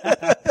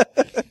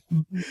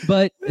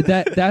 But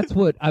that's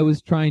what I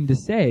was trying to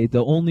say.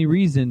 The only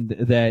reason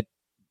that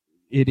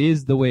it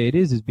is the way it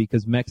is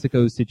because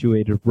Mexico is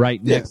situated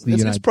right next to the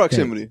United States. It's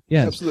proximity.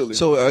 Yes. Absolutely.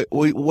 So,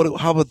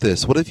 how about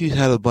this? What if you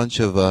had a bunch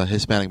of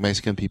Hispanic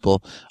Mexican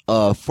people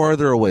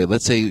farther away,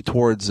 let's say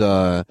towards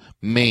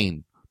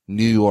Maine,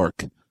 New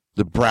York,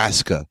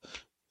 Nebraska?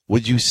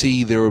 Would you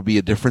see there would be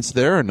a difference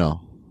there or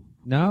no?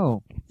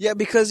 No. Yeah,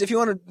 because if you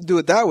want to do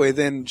it that way,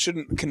 then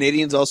shouldn't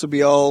Canadians also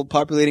be all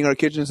populating our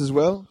kitchens as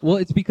well? Well,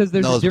 it's because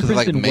there's a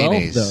difference in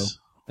mayonnaise. wealth,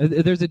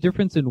 though. There's a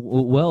difference in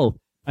wealth.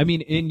 I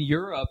mean, in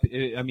Europe,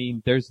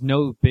 there's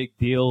no big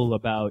deal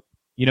about,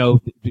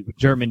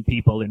 German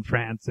people in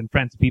France and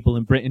French people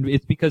in Britain.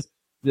 It's because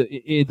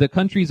the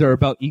countries are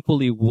about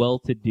equally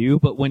well-to-do.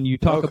 But when you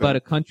talk about a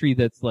country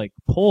that's like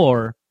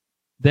poor,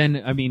 then,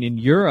 in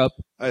Europe,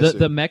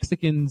 the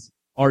Mexicans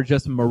are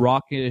just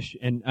Moroccan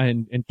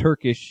and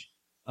Turkish,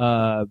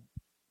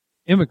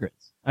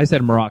 immigrants. I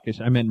said Moroccan.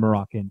 I meant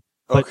Moroccan.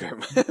 But,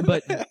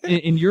 but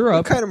in Europe,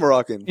 what kind of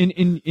Moroccan?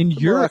 In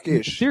Europe,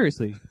 Moroccish.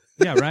 Seriously.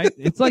 Yeah, right?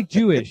 It's like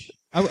Jewish.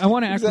 I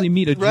want to actually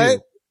meet a Jew. Right?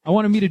 I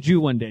want to meet a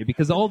Jew one day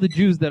because all the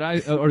Jews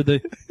or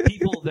the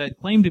people that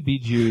claim to be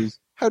Jews.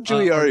 How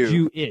Jewy are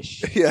you?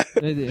 Jewish. Yeah.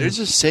 There's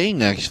a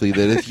saying actually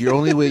that if you're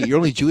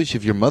only Jewish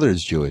if your mother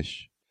is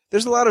Jewish.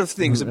 There's a lot of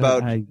things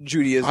about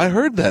Judaism. I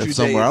heard that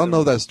somewhere. I don't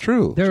know if that's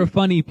true. They're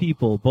funny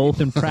people,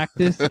 both in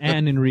practice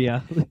and in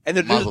reality. And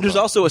there's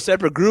also a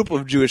separate group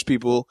of Jewish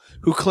people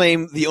who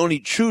claim the only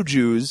true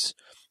Jews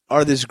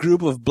are this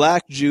group of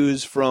black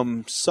Jews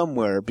from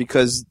somewhere,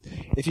 because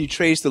if you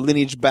trace the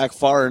lineage back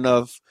far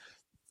enough,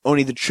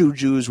 only the true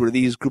Jews were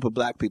these group of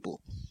black people.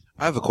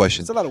 I have a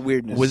question. It's a lot of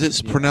weirdness. Was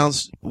it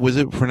pronounced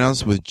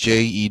with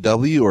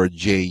J-E-W or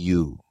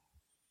J-U?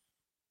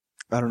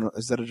 I don't know.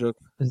 Is that a joke?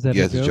 Is that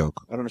It's a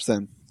joke. I don't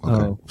understand. Okay.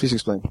 Oh. Please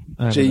explain.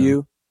 I don't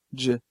J-U?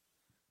 J.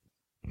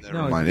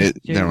 Never mind.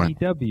 Never mind.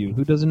 J-E-W.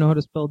 Who doesn't know how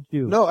to spell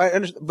Jew? No, I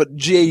understand. But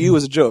J-U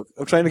is a joke.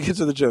 I'm trying to get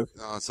to the joke.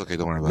 No, it's okay.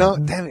 Don't worry about No,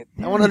 it. damn it.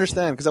 I want to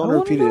understand because I want to I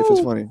wanna repeat it if it's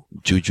know. funny.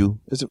 Juju.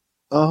 Is it?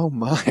 Oh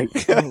my Oh,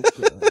 God.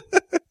 God.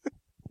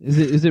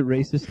 Is it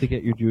racist to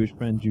get your Jewish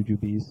friend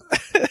jujubes?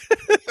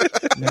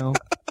 No.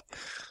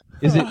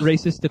 Is it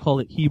racist to call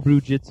it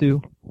Hebrew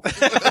Jitsu?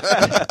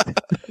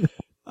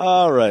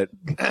 All right.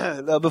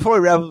 Now, before we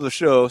wrap up the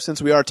show,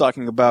 since we are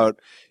talking about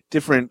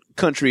different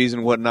countries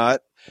and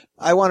whatnot,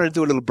 I wanted to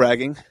do a little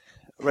bragging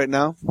right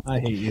now. I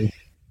hate you.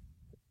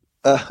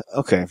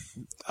 Okay.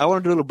 I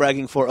want to do a little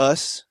bragging for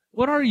us.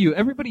 What are you?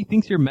 Everybody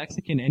thinks you're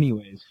Mexican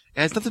anyways. It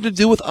has nothing to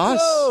do with us.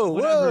 Whoa,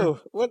 Whatever. whoa.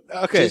 What?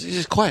 Okay.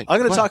 Just quiet. I'm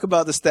going to quiet. talk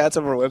about the stats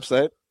of our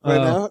website right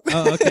now.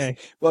 Oh, okay.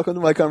 Welcome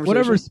to my conversation.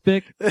 Whatever,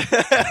 Spick.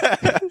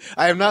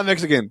 I am not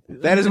Mexican.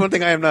 That is one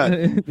thing I am not.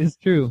 It's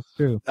true.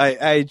 True.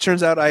 I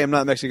turns out I am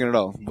not Mexican at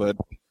all, but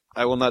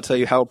I will not tell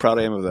you how proud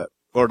I am of that.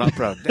 Or not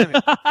proud. Damn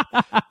it.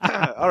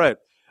 All right.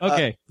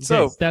 Okay.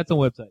 so- stats on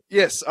website.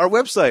 Yes, our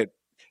website.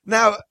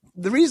 Now,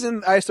 the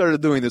reason I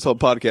started doing this whole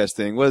podcast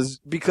thing was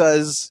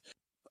because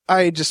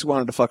I just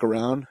wanted to fuck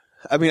around.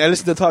 I mean, I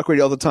listen to talk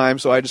radio all the time,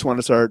 so I just want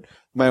to start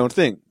my own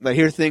thing. I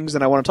hear things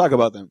and I want to talk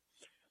about them.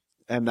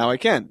 And now I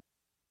can.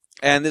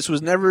 And this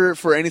was never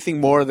for anything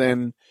more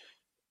than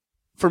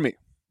for me.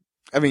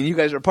 I mean, you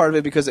guys are part of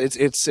it because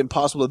it's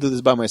impossible to do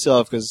this by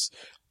myself because...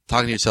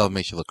 Talking to yourself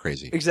makes you look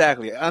crazy.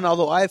 Exactly. And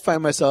although I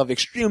find myself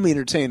extremely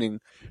entertaining,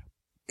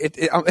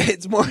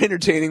 it's more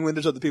entertaining when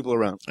there's other people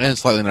around. And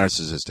slightly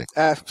narcissistic.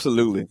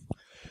 Absolutely.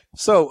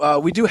 So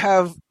we do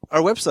have our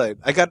website.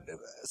 I got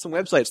some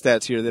website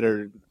stats here that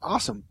are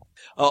awesome.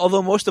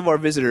 Although most of our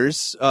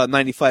visitors,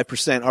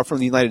 95%, are from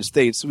the United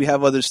States, we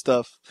have other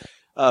stuff.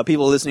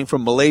 People listening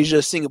from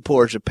Malaysia,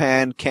 Singapore,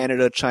 Japan,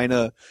 Canada,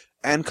 China,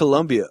 and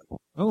Colombia.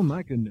 Oh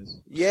my goodness.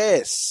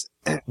 Yes.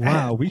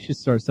 Wow, we should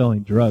start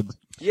selling drugs.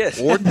 Yes.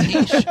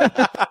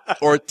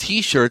 Or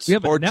T-shirts We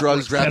have a or network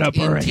drugs set wrapped up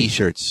in already.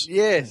 T-shirts.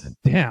 Yes.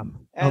 Damn.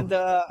 And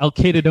Al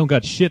Qaeda don't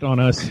got shit on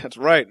us. that's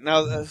right.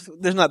 Now,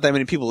 there's not that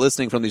many people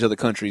listening from these other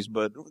countries,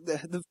 but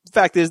the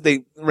fact is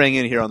they rang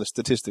in here on the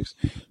statistics,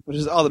 which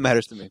is all that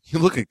matters to me. You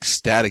look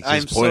ecstatic just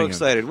I'm so pointing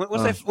excited.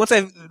 Once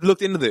I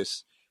looked into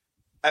this,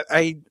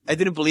 I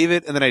didn't believe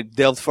it, and then I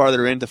delved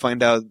farther in to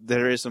find out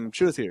there is some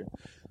truth here.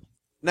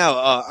 Now,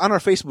 on our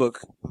Facebook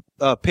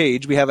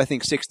page, we have, I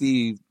think,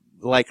 60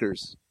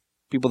 likers,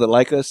 people that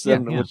like us, Yeah,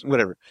 and yeah.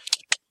 whatever.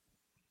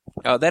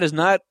 That is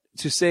not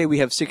to say we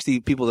have 60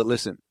 people that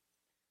listen,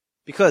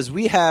 because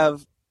we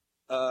have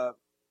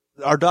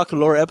our Dr.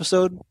 Laura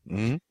episode.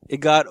 Mm-hmm. It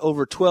got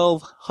over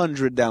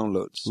 1,200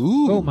 downloads.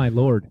 Ooh. Oh my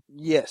lord.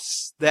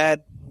 Yes,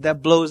 that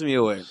blows me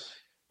away.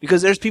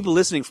 Because there's people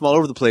listening from all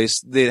over the place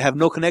that have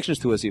no connections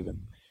to us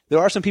even. There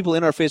are some people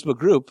in our Facebook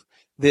group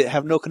that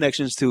have no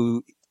connections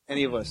to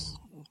any of us.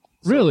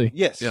 Really?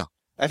 Yes. Yeah.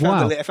 I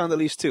found Wow. I found at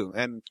least two,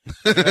 and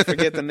I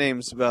forget the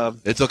names.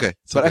 It's okay.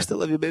 It's but okay. I still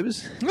love you,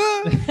 babies.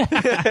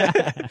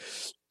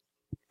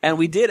 And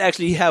we did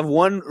actually have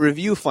one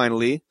review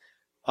finally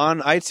on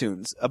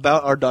iTunes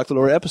about our Dr.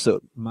 Laura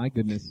episode. My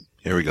goodness.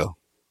 Here we go.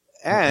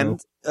 And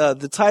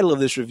the title of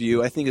this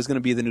review, I think, is going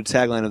to be the new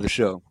tagline of the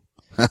show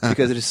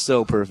because it is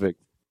so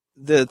perfect.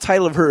 The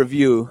title of her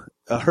review,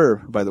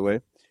 by the way,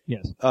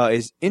 Yes.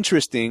 is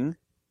interesting,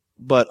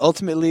 but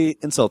ultimately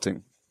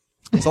insulting.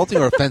 Insulting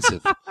or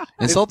offensive?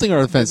 Insulting or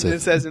It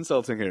offensive? says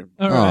insulting here.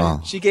 All right.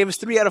 Oh. She gave us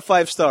 3 out of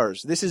 5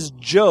 stars. This is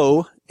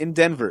Joe in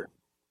Denver.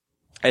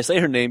 I say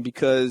her name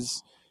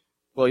because,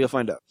 well, you'll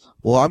find out.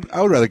 Well,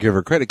 I would rather give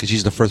her credit because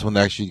she's the first one to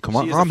actually come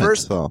on She's the comment.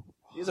 first- So.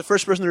 She's the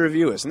first person to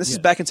review us, and this is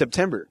Yes. back in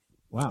September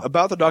Wow.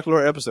 about the Dr.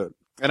 Laura episode.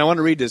 And I want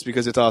to read this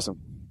because it's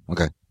awesome.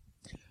 Okay.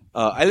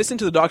 I listened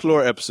to the Dr.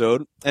 Laura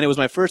episode, and it was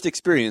my first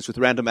experience with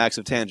Random Acts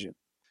of Tangent.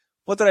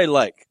 What did I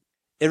like?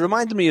 It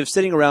reminded me of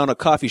sitting around a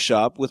coffee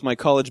shop with my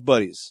college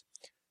buddies,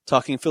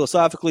 talking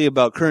philosophically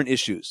about current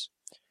issues.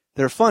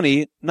 They're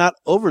funny, not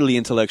overly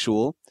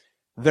intellectual,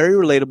 very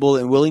relatable,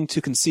 and willing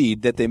to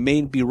concede that they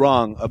may be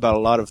wrong about a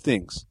lot of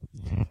things.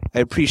 I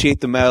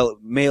appreciate the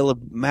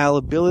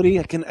malleability.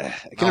 I can never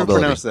Malleability.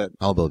 pronounce that.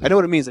 Malleability. I know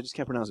what it means. I just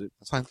can't pronounce it.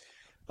 That's fine.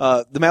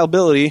 The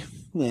malleability,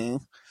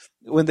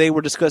 when they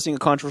were discussing a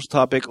controversial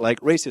topic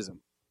like racism.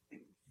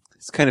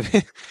 It's kind of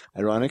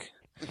ironic.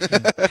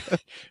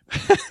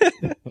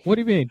 What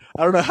do you mean?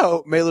 I don't know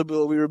how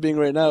malleable we were being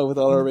right now with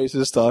all our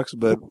racist talks,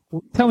 but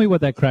Tell me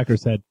what that cracker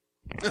said.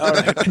 all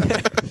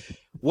right.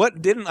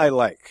 What didn't I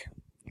like?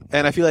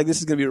 And I feel like this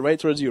is going to be right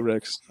towards you,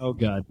 Rex. Oh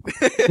God.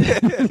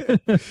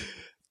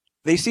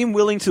 They seem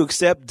willing to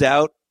accept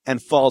doubt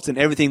and fault in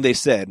everything they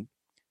said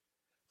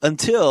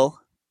until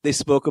they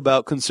spoke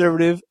about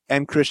conservative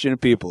and Christian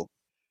people.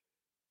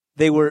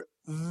 They were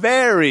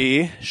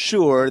very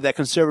sure that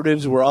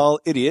conservatives were all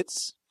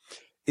idiots,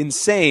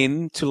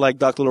 insane to like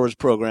Dr. Laura's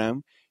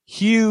program,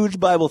 huge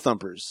Bible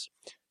thumpers,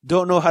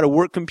 don't know how to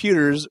work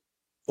computers,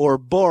 or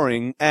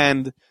boring,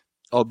 and,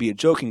 albeit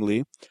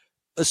jokingly,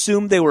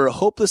 assumed they were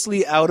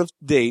hopelessly out of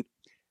date,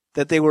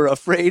 that they were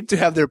afraid to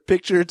have their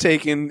picture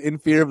taken in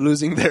fear of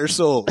losing their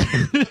soul.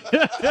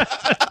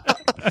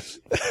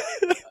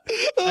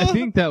 I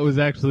think that was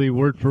actually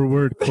word for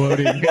word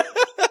quoting.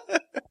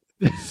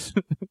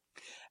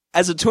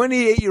 As a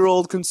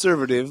 28-year-old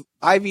conservative,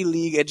 Ivy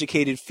League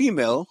educated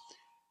female,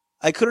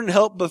 I couldn't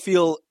help but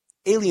feel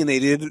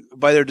alienated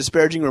by their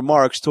disparaging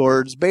remarks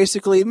towards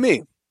basically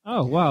me.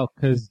 Oh, wow,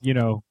 because,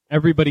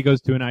 everybody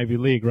goes to an Ivy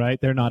League, right?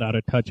 They're not out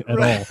of touch at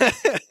all.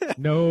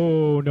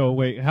 No,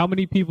 wait. How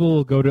many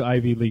people go to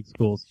Ivy League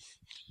schools?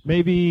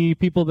 Maybe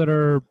people that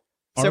are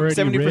already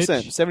 70%. rich?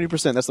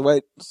 70%. That's the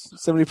way.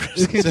 70%.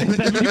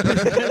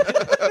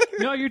 70%.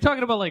 No, you're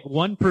talking about like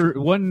one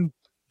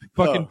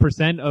fucking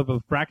percent of a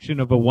fraction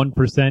of a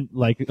 1%,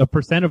 like a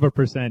percent of a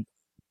percent.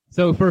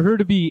 So for her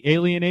to be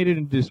alienated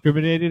and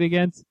discriminated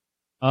against,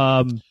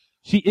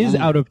 she is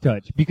out of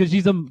touch because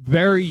she's a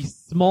very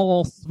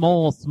small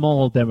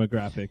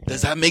demographic.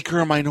 Does that make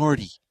her a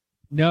minority?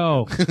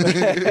 No,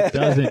 it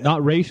doesn't.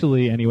 Not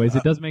racially, anyways.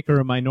 It does make her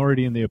a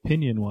minority in the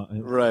opinion.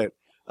 Right.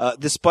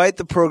 Despite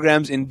the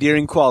program's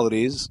endearing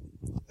qualities,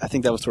 I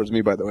think that was towards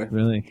me, by the way.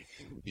 Really?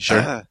 You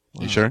sure?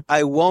 You sure?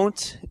 I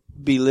won't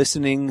be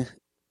listening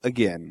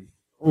again.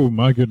 Oh,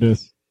 my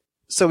goodness.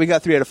 So we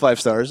got 3 out of 5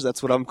 stars.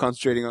 That's what I'm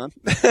concentrating on.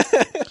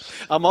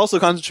 I'm also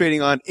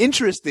concentrating on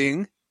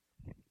interesting,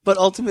 but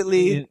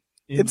ultimately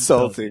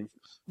insulting.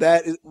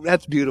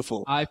 That's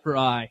beautiful. Eye for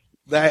eye.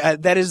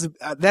 That is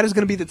going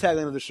to be the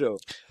tagline of the show.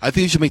 I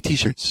think you should make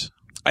T-shirts.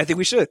 I think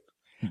we should.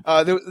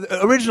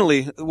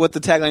 Originally, what the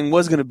tagline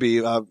was going to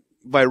be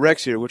by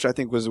Rex here, which I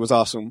think was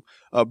awesome.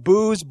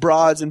 Booze,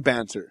 broads, and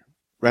banter.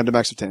 Random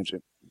acts of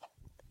tangent.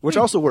 Which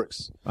also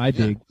works. I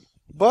dig.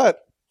 But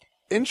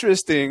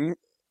interesting,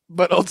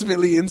 but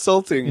ultimately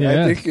insulting.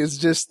 Yeah. I think it's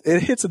just,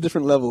 it hits a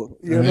different level.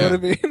 You know what I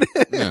mean?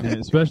 Yeah,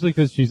 especially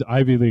because she's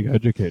Ivy League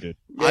educated.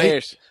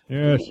 Yes.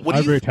 Yes,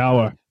 Ivory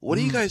Tower. What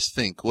do you guys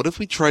think? What if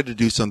we tried to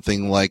do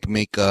something like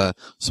make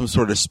some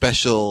sort of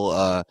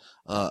special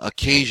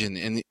occasion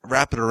and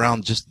wrap it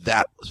around just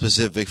that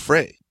specific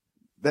fray?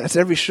 That's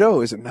every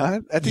show, is it not?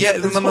 I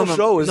think this whole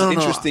show is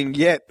interesting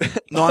yet.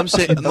 No, I'm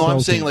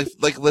saying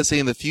like let's say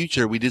in the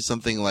future we did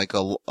something like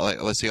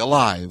let's say a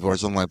live or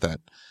something like that,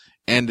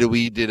 and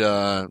we did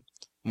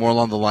more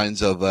along the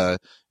lines of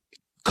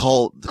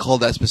call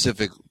that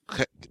specific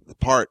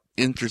part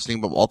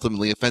interesting but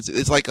ultimately offensive.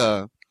 It's like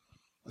a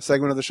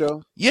segment of the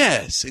show.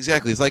 Yes,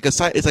 exactly. It's like a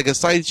side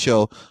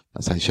show.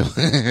 A side show.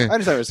 I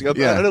understand.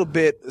 A little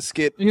bit a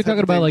skit. You're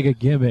talking about like a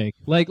gimmick,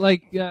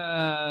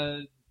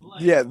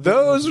 yeah,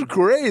 those are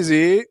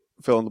crazy.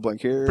 Fill in the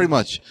blank here. Pretty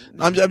much.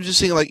 I'm just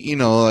saying,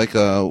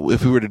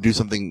 if we were to do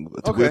something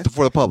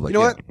for the public. You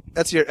know what?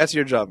 That's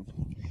your job.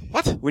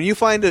 What? When you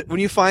find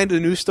a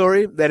news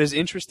story that is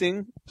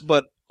interesting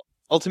but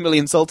ultimately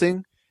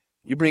insulting,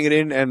 you bring it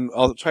in, and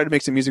I'll try to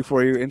make some music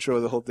for you. Intro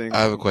the whole thing.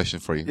 I have a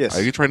question for you. Yes.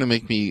 Are you trying to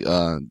make me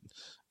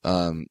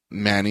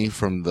Manny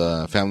from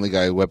the Family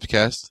Guy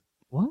webcast?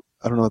 What?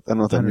 I don't know what that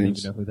means. I don't even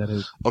know who that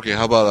is. Okay,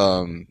 how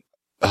about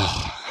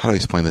how do I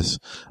explain this?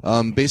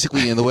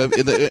 Basically, in the web,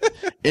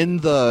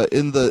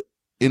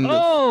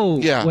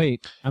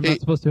 Wait, I'm not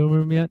supposed to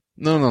remember him yet?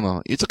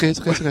 No. It's okay.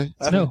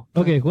 No.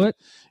 Okay, what?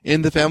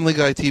 In the Family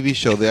Guy TV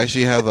show, they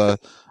actually have a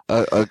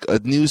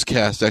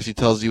newscast that actually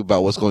tells you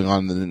about what's going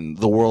on in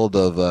the world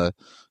of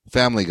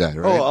Family Guy,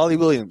 right? Oh, Ollie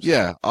Williams.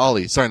 Yeah,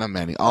 Ollie. Sorry, not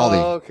Manny. Ollie.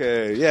 Oh,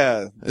 okay,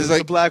 yeah. It's like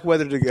the black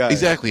weathered guy.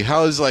 Exactly.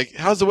 How's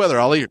the weather,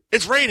 Ollie?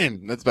 It's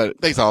raining. That's about it.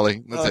 Thanks,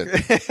 Ollie.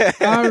 That's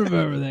it. I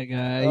remember that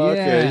guy.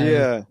 Okay,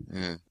 yeah.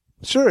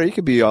 Sure, he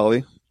could be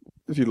Ollie,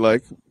 if you'd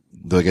like.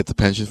 Do I get the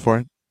pension for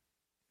it?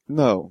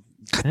 No.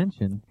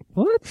 Pension?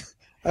 What?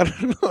 I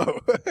don't know.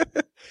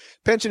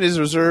 Pension is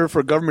reserved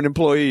for government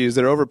employees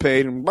that are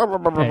overpaid and blah, blah,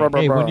 blah, blah, blah,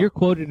 blah. Hey, when you're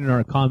quoted in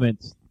our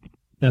comments,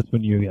 that's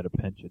when you get a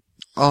pension.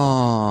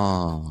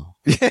 Oh.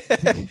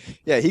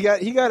 Yeah, he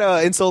got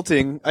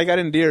insulting. I got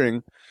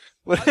endearing.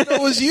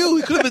 It was you.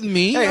 It could have been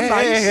me.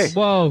 Hey.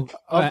 Whoa.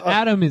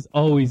 Adam is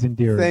always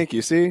endearing. Thank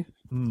you, see?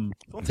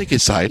 Don't take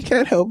his side. You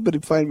can't help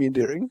but find me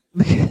endearing.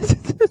 Because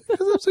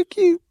I'm so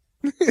cute.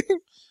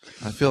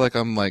 I feel like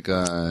I'm like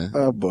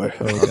oh, boy.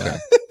 Okay.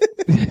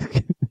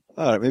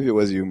 All right, maybe it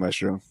was you,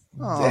 Maestro.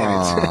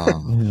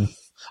 Damn it.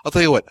 I'll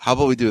tell you what. How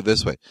about we do it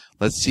this way?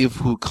 Let's see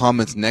who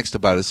comments next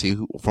about it. See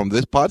who from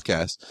this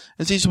podcast,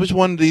 and see which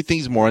one do you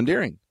think is more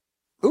endearing.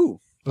 Ooh.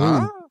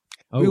 Oh.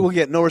 We will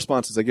get no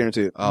responses. I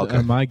guarantee it. Oh,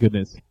 okay. My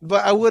goodness.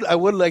 But I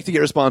would like to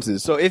get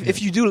responses. So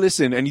if you do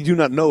listen and you do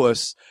not know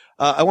us,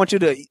 I want you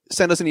to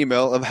send us an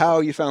email of how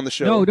you found the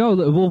show. No.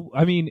 Well,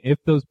 I mean, if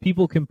those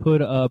people can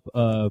put up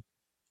a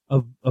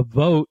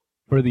vote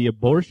for the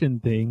abortion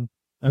thing,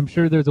 I'm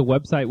sure there's a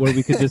website where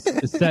we could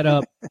just set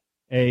up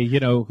a,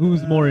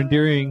 who's more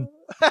endearing,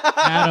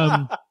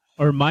 Adam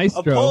or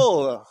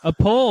Maestro. A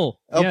poll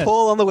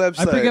on the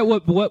website. I forget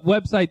what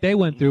website they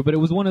went through, but it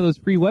was one of those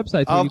free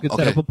websites where you could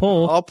set up a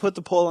poll. I'll put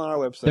the poll on our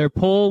website. Their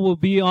poll will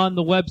be on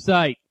the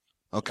website.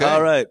 Okay.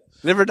 All right.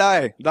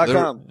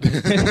 Liverdie.com.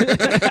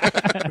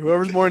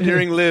 Whoever's more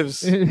endearing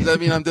lives. Does that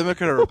mean I'm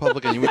Democrat or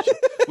Republican?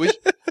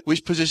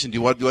 Which position?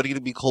 Do I get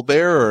to be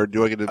Colbert or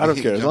do I get to be... I don't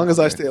care. As long as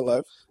I stay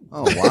alive.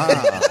 Oh,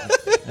 wow.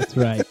 That's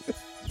right.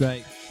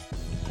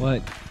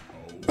 What?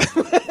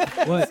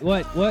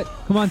 What?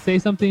 Come on, say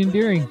something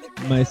endearing,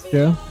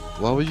 Maestro.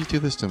 Why would you do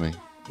this to me?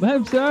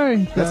 I'm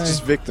sorry. That's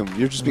just victim.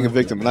 You're just being a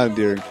victim, not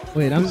endearing.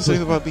 Wait, I'm just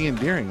saying about being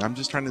endearing. I'm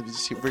just trying to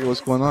figure what's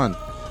going on.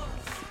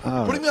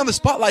 Putting me on the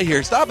spotlight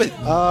here. Stop it.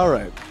 All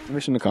right.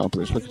 Mission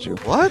accomplished. Look at you.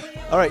 What?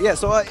 All right. Yeah.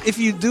 So if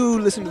you do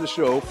listen to the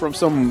show from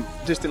some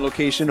distant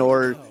location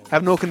or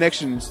have no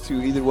connections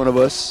to either one of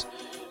us,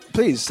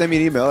 please send me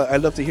an email.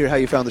 I'd love to hear how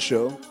you found the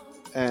show.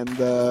 And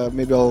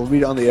maybe I'll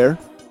read it on the air.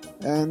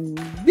 And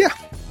yeah.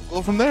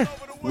 Go from there.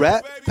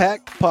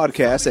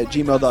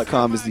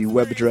 ratpackpodcast@gmail.com is the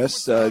web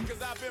address. You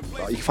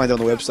can find it on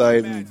the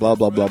website and blah,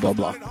 blah, blah, blah,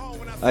 blah.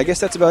 I guess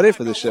that's about it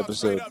for this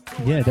episode.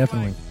 Yeah,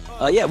 definitely.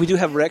 Yeah, we do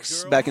have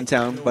Rex back in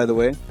town, by the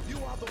way.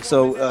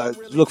 So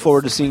look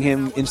forward to seeing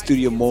him in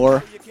studio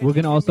more. We're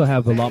going to also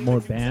have a lot more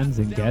bands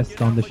and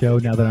guests on the show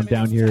now that I'm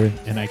down here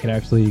and I can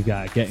actually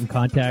get in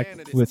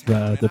contact with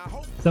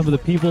some of the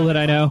people that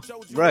I know.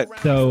 Right.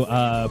 So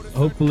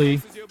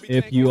hopefully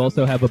if you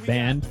also have a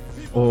band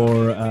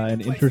or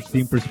an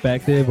interesting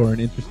perspective or an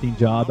interesting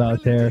job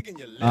out there,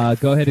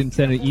 go ahead and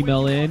send an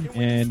email in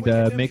and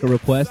make a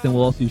request, and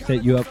we'll also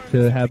set you up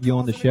to have you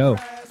on the show.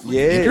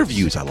 Yeah.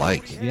 Interviews I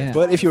like. Yeah.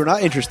 But if you're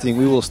not interesting,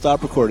 we will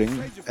stop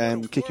recording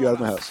and kick you out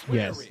of my house.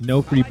 Yes.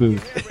 No free booze.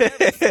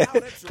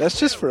 That's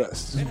just for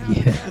us.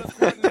 Yeah.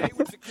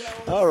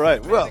 All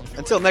right. Well,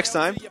 until next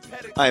time,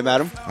 I'm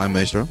Adam. I'm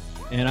Maestro.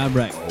 And I'm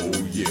Rex. Oh,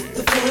 yeah.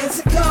 The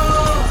fancy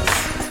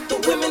cars, the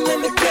women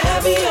and the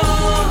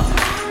caviar.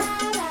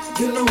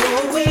 You know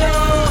who we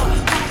are,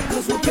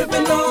 'cause we're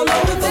pimping all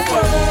over the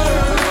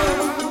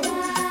world.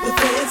 The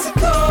fancy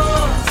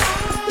cars,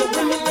 the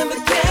women and the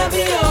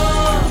caviar.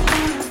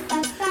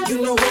 You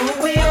know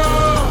who we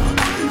are,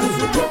 'cause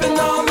we're pimping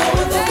all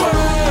over the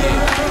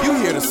world. You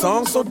hear the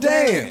song, so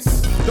dance.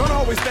 Don't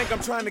always think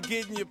I'm trying to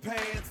get in your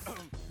pants.